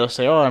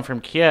say, "Oh, I'm from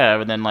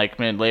Kiev," and then like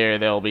a minute later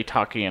they'll be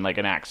talking in like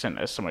an accent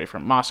as somebody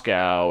from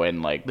Moscow,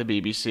 and like the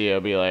BBC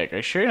will be like, "Are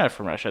you sure you're not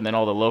from Russia?" And then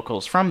all the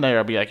locals from there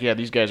will be like, "Yeah,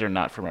 these guys are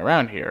not from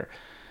around here,"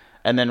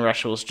 and then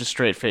Russia will just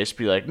straight face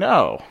be like,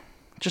 "No,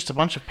 just a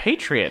bunch of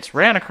patriots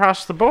ran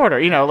across the border,"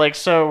 like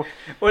so.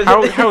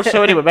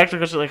 So anyway, back to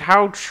the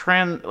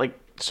question, like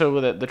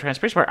So the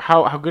transparency part,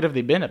 how good have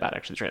they been about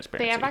actually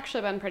transparency? They have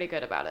actually been pretty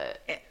good about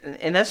it.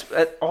 And that's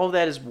all of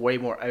that is way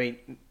more. I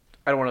mean,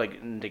 I don't want to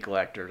like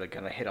neglect or like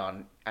kind of hit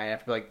on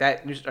INF, but like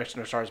that New Star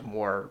is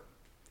more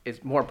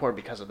important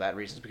because of that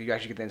reasons, because you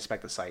actually get to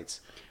inspect the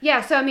sites.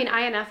 Yeah, so I mean,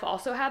 INF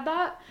also had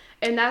that,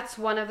 and that's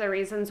one of the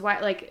reasons why,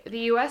 like, the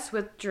U.S.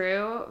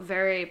 withdrew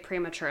very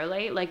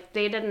prematurely. Like,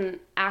 they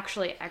didn't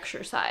actually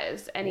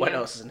exercise any. What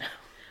else is new?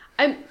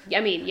 I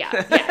mean, yeah,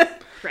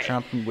 right.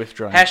 Trump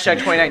withdrawing. Hashtag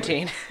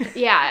 2019.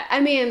 Yeah, I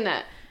mean,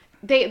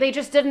 they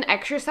just didn't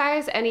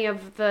exercise any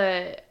of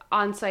the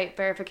on-site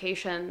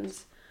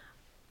verifications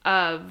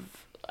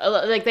of,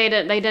 like, they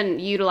didn't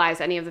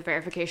utilize any of the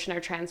verification or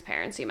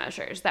transparency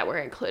measures that were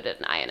included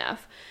in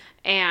INF,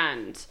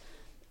 and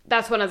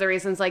that's one of the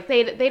reasons, like,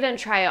 they didn't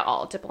try at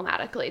all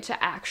diplomatically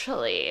to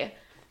actually,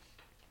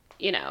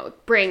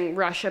 bring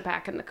Russia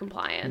back into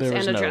compliance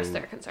and address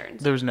their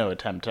concerns. There was no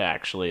attempt to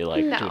actually,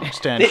 like, No. do an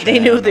extension. They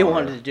knew what they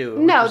wanted to do.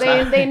 No,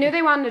 they knew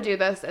they wanted to do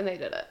this, and they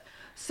did it.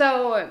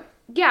 So,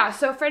 yeah,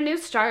 so for New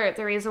Start,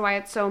 the reason why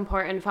it's so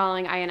important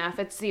following INF,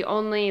 it's the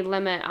only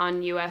limit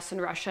on U.S.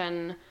 and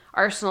Russian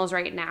arsenals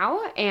right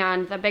now,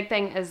 and the big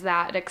thing is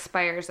that it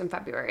expires in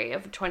February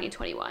of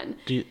 2021.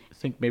 Do you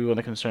think maybe one of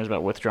the concerns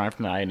about withdrawing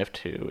from the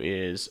INF2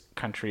 is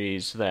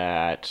countries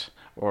that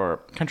are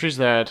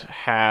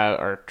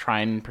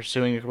trying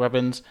pursuing nuclear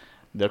weapons,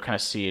 they'll kind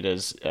of see it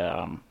as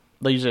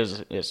they use it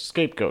as a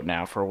scapegoat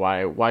now for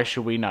why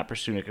should we not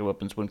pursue nuclear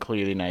weapons when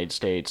clearly the United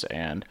States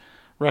and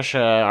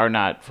Russia are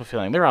not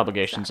fulfilling their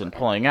obligations and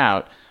pulling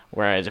out,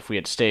 whereas if we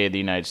had stayed, the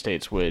United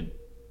States would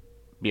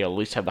be able to at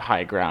least have the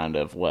high ground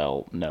of,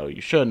 well, no,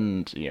 you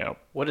shouldn't,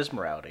 What is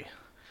morality?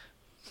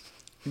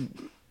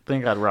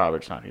 Thank God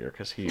Robert's not here,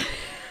 because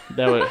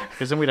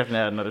then we'd have to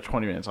add another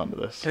 20 minutes onto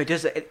this. So he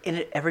does it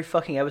in every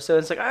fucking episode.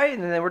 It's like, all right,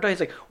 and then we're done. He's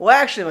like, well,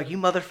 actually, I'm like, you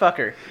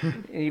motherfucker.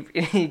 and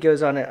he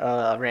goes on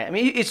a rant. I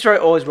mean, it's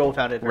always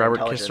well-founded.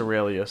 Robert Kiss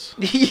Aurelius.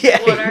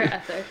 Yeah. What are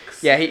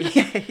ethics? Yeah,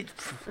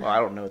 well, I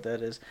don't know what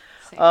that is.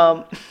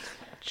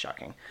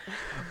 Shocking.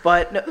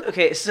 But, no,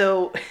 okay,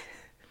 so,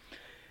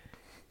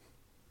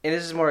 and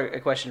this is more a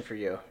question for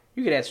you.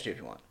 You can answer too if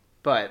you want.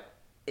 But,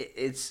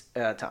 it's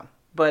Tom.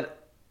 But,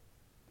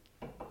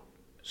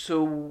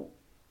 so,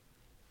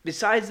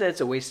 besides that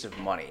it's a waste of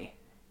money,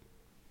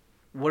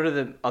 what are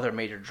the other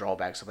major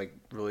drawbacks of, like,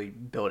 really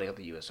building up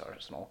the U.S.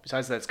 arsenal?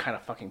 Besides that, it's kind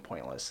of fucking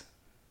pointless.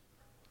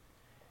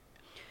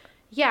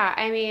 Yeah,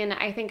 I mean,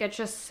 I think it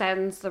just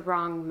sends the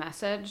wrong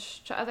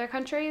message to other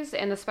countries,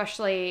 and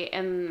especially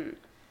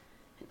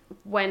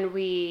when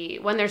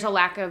there's a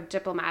lack of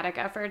diplomatic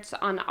efforts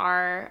on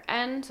our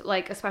end,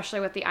 like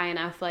especially with the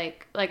INF,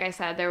 like I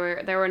said,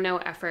 there were no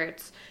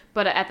efforts,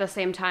 but at the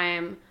same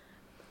time,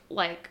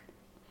 like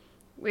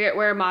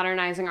we're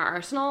modernizing our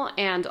arsenal,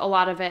 and a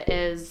lot of it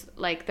is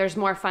like there's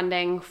more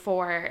funding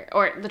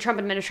or the Trump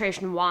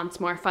administration wants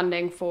more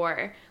funding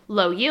for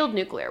low yield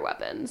nuclear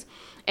weapons,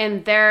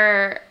 and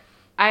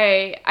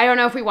I don't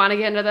know if we want to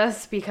get into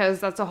this because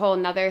that's a whole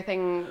nother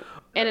thing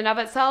in and of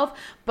itself,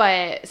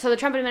 but so the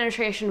Trump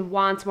administration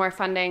wants more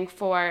funding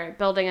for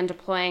building and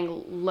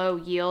deploying low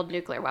yield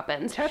nuclear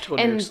weapons. Tactical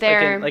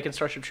nukes, like in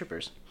Starship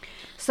Troopers.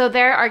 So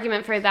their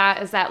argument for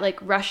that is that like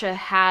Russia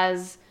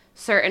has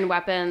certain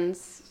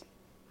weapons.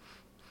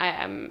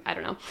 I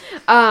don't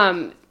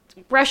know.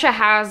 Russia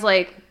has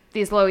like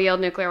these low yield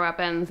nuclear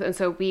weapons, and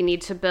so we need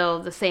to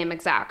build the same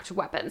exact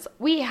weapons.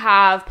 We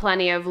have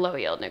plenty of low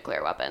yield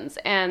nuclear weapons,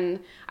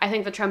 and I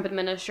think the Trump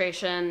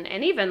administration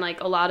and even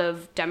like a lot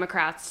of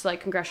Democrats,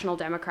 like congressional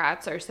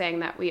Democrats, are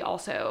saying that we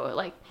also,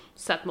 like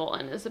Seth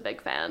Moulton is a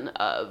big fan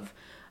of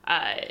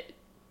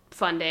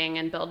funding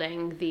and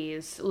building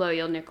these low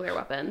yield nuclear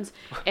weapons.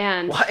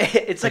 And why?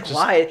 It's like,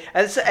 why?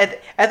 At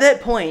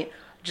that point,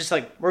 just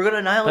like, we're going to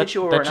annihilate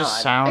you or we're not.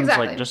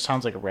 Exactly.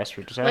 Sounds like a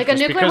recipe for disaster. Like a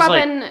nuclear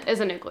weapon is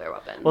a nuclear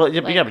weapon. Well,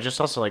 yeah, but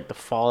just also like the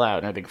fallout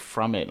and everything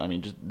from it. I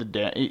mean, just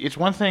it's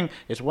one thing.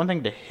 It's one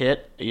thing to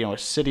hit a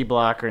city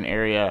block or an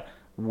area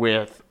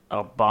with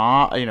a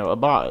bomb.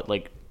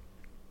 Like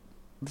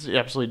it's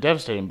absolutely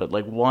devastating. But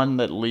like one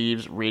that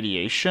leaves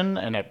radiation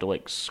and have to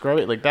like scrub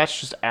it. Like that's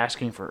just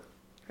asking for.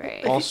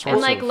 Right. All sorts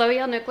and like of... low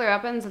yield nuclear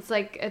weapons,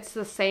 it's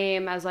the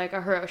same as like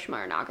a Hiroshima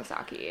or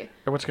Nagasaki.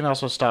 Or what's going to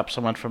also stop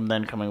someone from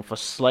then coming with a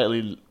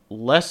slightly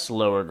less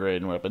lower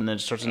grade weapon, then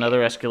starts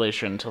another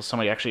escalation until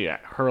somebody actually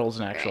hurls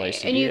an actual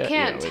ICD. And you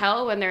can't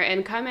tell when they're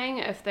incoming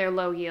if they're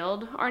low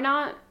yield or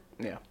not.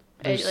 Yeah.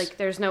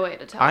 There's no way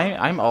to tell.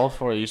 I'm all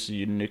for use of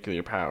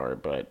nuclear power,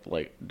 but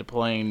like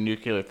deploying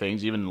nuclear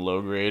things, even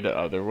low grade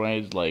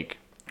otherwise, like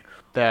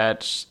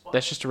that's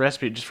just a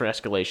recipe just for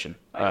escalation.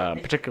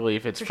 Particularly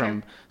if it's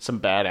from some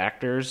bad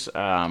actors.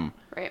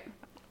 Right.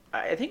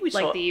 I think we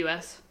saw like the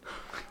U.S.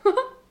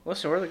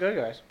 Listen, we're the good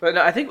guys. But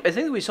no, I think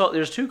we saw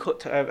there's two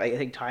I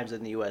think times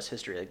in the U.S.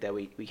 history like that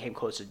we came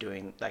close to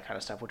doing that kind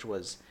of stuff, which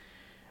was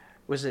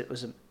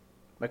it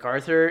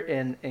MacArthur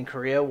in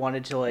Korea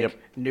wanted to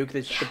nuke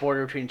the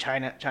border between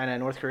China and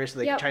North Korea,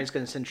 so China's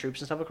going to send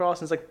troops and stuff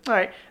across. And it's like, all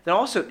right. Then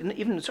also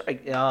even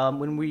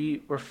when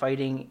we were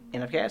fighting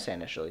in Afghanistan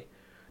initially,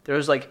 there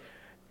was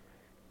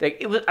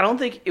it was. I don't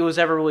think it was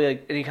ever really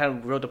like any kind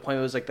of real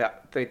deployment. It was like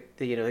that.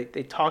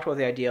 They talked about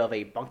the idea of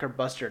a bunker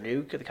buster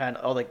nuke, the kind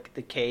of all like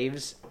the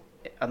caves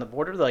on the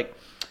border. They're like,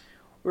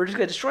 we're just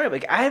gonna destroy it.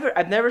 Like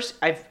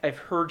I've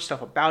heard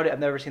stuff about it. I've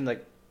never seen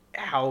like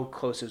how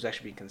close it was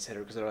actually being considered,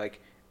 because they're like,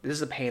 this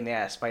is a pain in the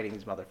ass fighting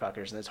these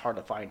motherfuckers, and it's hard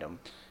to find them.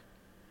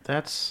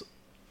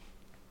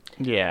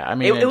 Yeah. I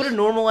mean, it would have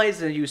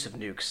normalized the use of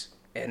nukes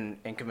in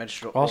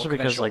conventional. Also,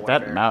 because like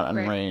warfare. that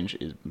mountain range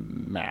is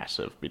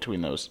massive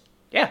between those.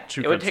 Yeah,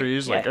 two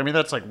countries. I mean,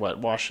 that's like what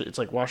It's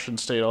like Washington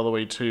State all the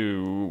way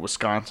to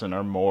Wisconsin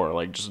or more.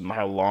 Like just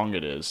how long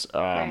it is.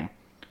 Right.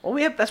 Well,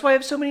 that's why we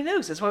have so many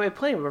nukes. That's why we have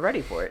plenty. We're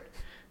ready for it.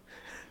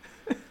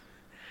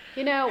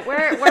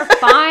 We're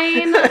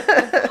fine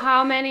with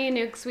how many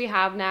nukes we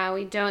have now.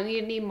 We don't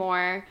need any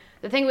more.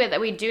 The thing that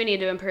we do need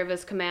to improve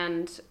is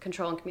command,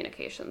 control, and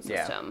communication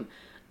system. Yeah.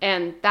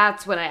 And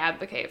that's what I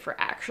advocate for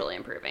actually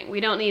improving.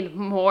 We don't need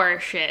more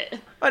shit.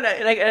 And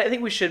I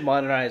think we should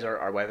modernize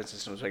our weapon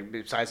systems. Like,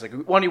 besides, like,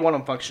 one, you want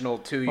them functional.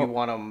 Two, you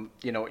want them,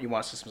 you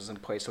want systems in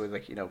place so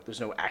there's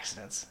no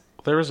accidents.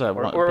 There was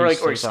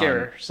a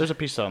scares. There's a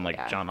piece on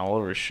John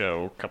Oliver's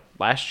show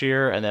last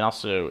year, and then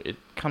also it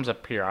comes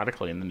up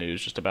periodically in the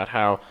news just about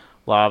how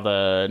a lot of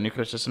the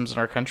nuclear systems in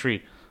our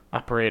country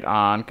operate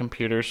on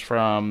computers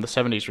from the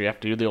 70s where you have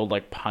to do the old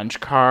like punch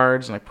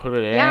cards and like put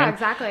it in. Yeah,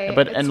 exactly.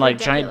 But It's and like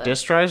giant ridiculous.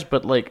 disk drives,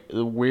 but like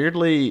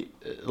weirdly,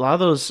 a lot of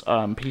those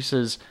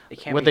pieces,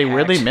 can't what be they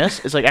weirdly hacked. miss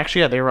is like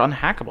actually they were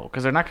unhackable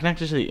because they're not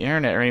connected to the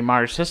internet or any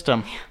modern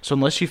system. So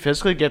unless you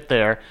physically get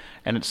there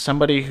and it's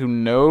somebody who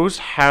knows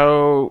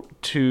how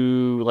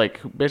to like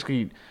who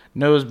basically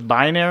knows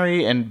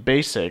binary and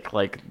basic,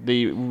 like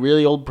the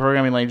really old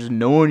programming languages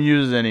no one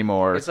uses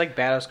anymore. It's like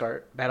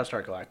Battlestar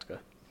Galactica.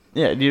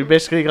 Yeah, you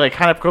basically like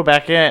kind of go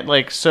back in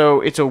like so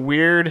it's a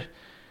weird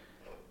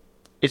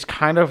it's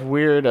kind of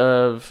weird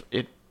of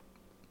it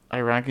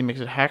ironically makes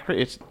it hack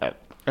it's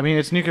I mean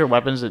it's nuclear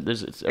weapons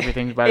it's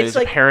everything about it It's is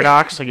like- a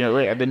paradox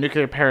like the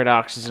nuclear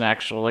paradox is an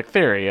actual like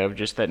theory of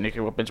just that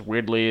nuclear weapons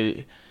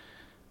weirdly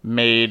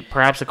made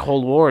perhaps the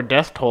Cold War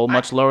death toll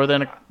much lower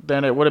than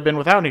it would have been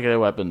without nuclear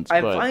weapons.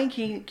 I'm but fine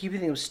keeping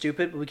things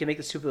stupid, but we can make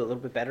the stupid a little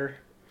bit better.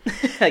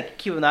 Like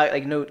keep them not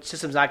like no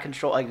systems not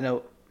control like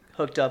no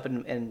hooked up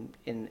and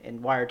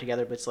wired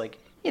together, but it's like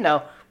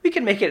we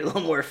can make it a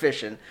little more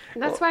efficient.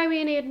 That's why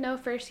we need no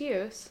first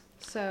use.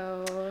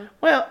 So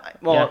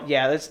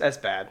Yeah, that's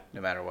bad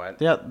no matter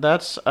what. yeah,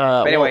 that's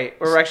But anyway,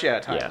 we're actually out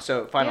of time. yeah.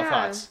 So final Yeah.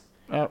 thoughts.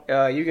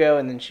 oh. You go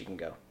and then she can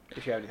go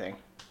if you have anything.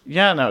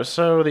 Yeah, no.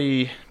 So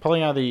the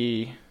pulling out of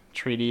the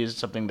treaty is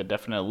something that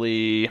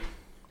definitely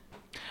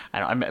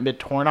I'm a bit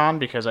torn on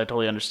because I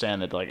totally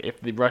understand that like if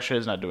Russia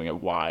is not doing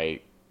it, why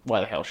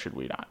the hell should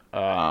we not?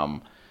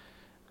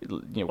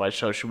 Why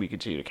should we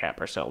continue to cap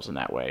ourselves in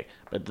that way?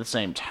 But at the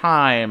same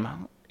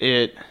time,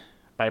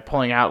 by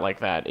pulling out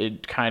like that,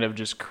 it kind of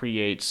just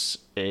creates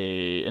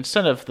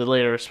instead of the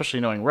later,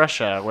 especially knowing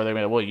Russia, where they're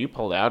like, well, you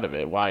pulled out of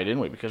it, why didn't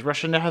we? Because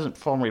Russia hasn't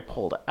formally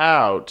pulled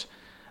out.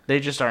 They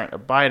just aren't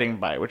abiding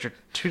by it, which are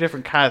two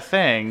different kind of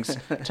things,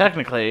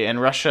 technically. And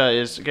Russia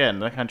is, again,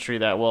 the country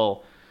that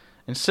will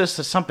insist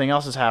that something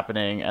else is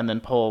happening and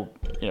then pull,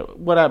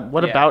 what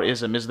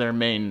aboutism is their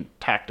main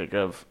tactic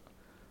of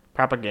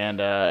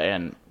propaganda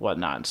and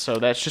whatnot. So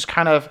that's just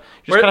kind of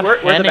We're the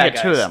handing bad it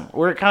to guys. them.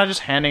 We're kind of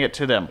just handing it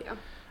to them.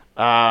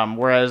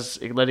 Whereas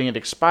letting it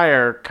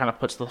expire kind of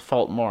puts the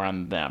fault more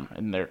on them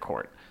in their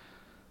court.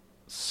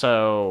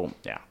 So,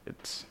 yeah,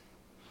 it's...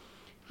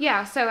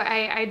 Yeah, so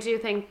I do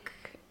think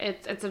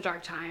it's a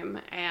dark time,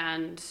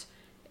 and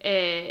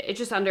it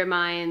just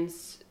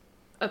undermines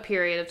a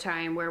period of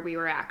time where we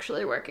were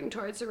actually working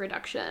towards a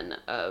reduction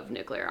of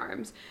nuclear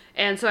arms.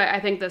 And so I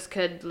think this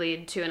could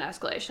lead to an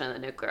escalation in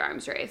the nuclear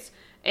arms race.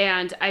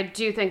 And I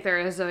do think there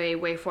is a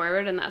way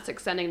forward, and that's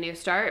extending New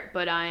START,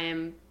 but I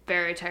am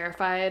very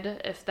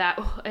terrified if that...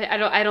 I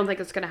don't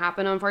think it's going to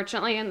happen,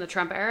 unfortunately, in the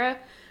Trump era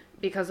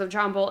because of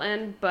John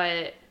Bolton,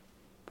 but...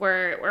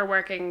 We're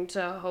working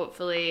to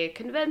hopefully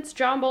convince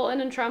John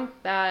Bolton and Trump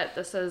that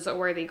this is a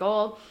worthy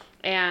goal.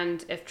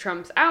 And if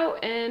Trump's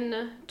out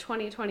in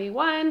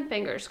 2021,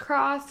 fingers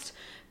crossed,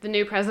 the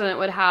new president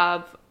would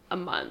have a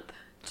month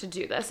to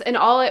do this. And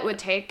all it would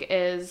take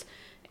is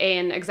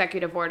an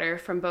executive order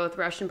from both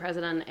Russian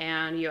president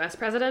and U.S.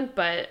 president.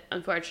 But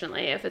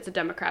unfortunately, if it's a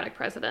Democratic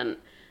president,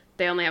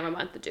 they only have a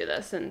month to do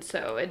this, and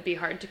so it'd be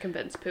hard to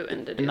convince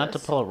Putin to do Not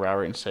this. to pull a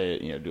Robert and say,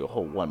 do a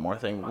whole one more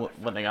thing.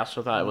 One thing I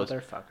also thought was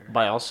Motherfucker.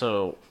 by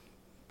also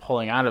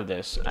pulling out of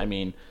this. I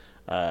mean,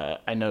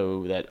 I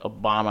know that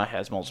Obama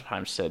has multiple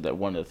times said that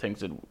one of the things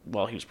that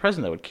while he was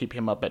president that would keep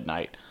him up at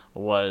night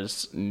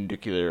was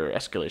nuclear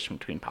escalation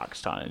between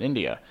Pakistan and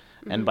India.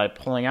 Mm-hmm. And by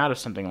pulling out of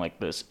something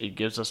like this, it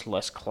gives us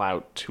less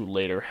clout to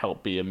later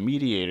help be a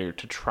mediator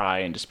to try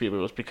and dispute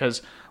rules.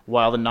 Because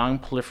while the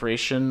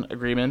non-proliferation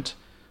agreement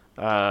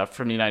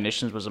from the United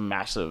Nations was a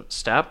massive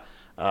step,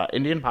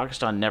 India and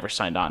Pakistan never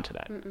signed on to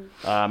that.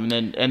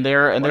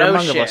 They're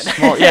among the less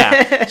small.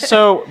 Yeah.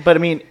 So, but I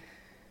mean,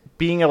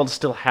 being able to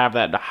still have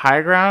that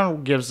high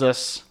ground gives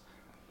us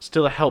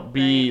still to help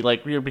be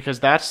like real because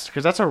that's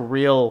a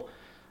real.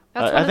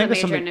 That's one I of think the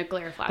that's major something.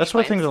 nuclear flashpoints. That's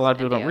one of the things a lot of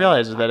people don't India,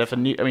 realize is that if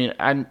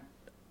Pakistan.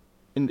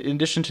 in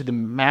addition to the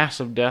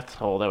massive death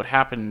toll that would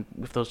happen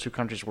if those two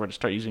countries were to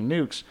start using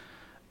nukes,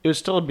 it would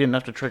still be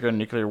enough to trigger a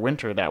nuclear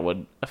winter that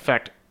would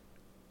affect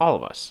all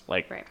of us.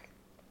 Like, Right.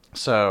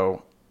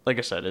 so, like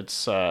I said,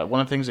 it's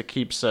one of the things that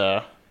keeps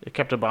it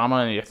kept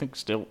Obama, and I think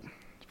still,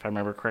 if I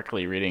remember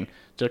correctly, reading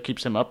still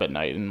keeps him up at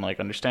night, and like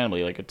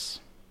understandably, like it's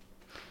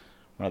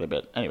another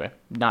bit. Anyway,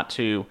 not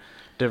to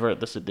divert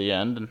this at the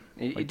end. And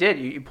You did.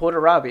 You pulled a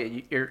Rob.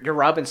 You're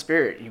Robin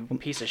Spirit. You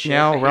piece of shit.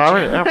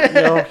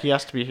 Robert, he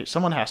has to be here.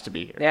 Someone has to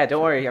be here. Yeah,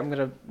 don't worry. I'm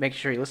gonna make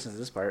sure he listens to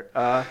this part.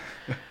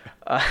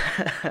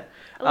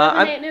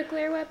 Eliminate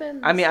nuclear weapons.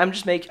 I mean,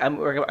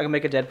 we're gonna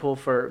make a Deadpool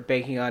for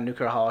banking on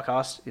nuclear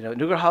holocaust.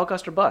 Nuclear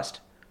holocaust or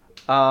bust.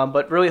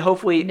 But really,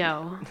 hopefully,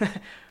 No.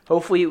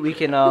 hopefully we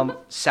can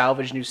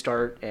salvage New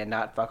START and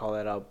not fuck all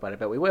that up. But I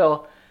bet we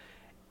will.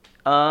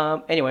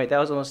 Anyway, that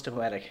was almost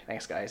diplomatic.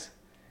 Thanks, guys.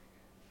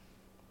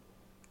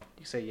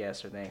 You say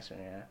yes or thanks or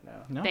yeah, no.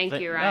 No, Thank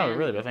you, No, Ryan.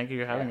 really, but thank you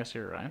for having us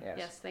here, Ryan.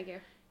 Yes, thank you.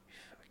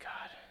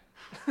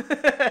 God.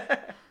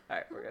 All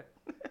right, we're good.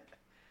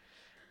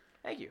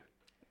 Thank you.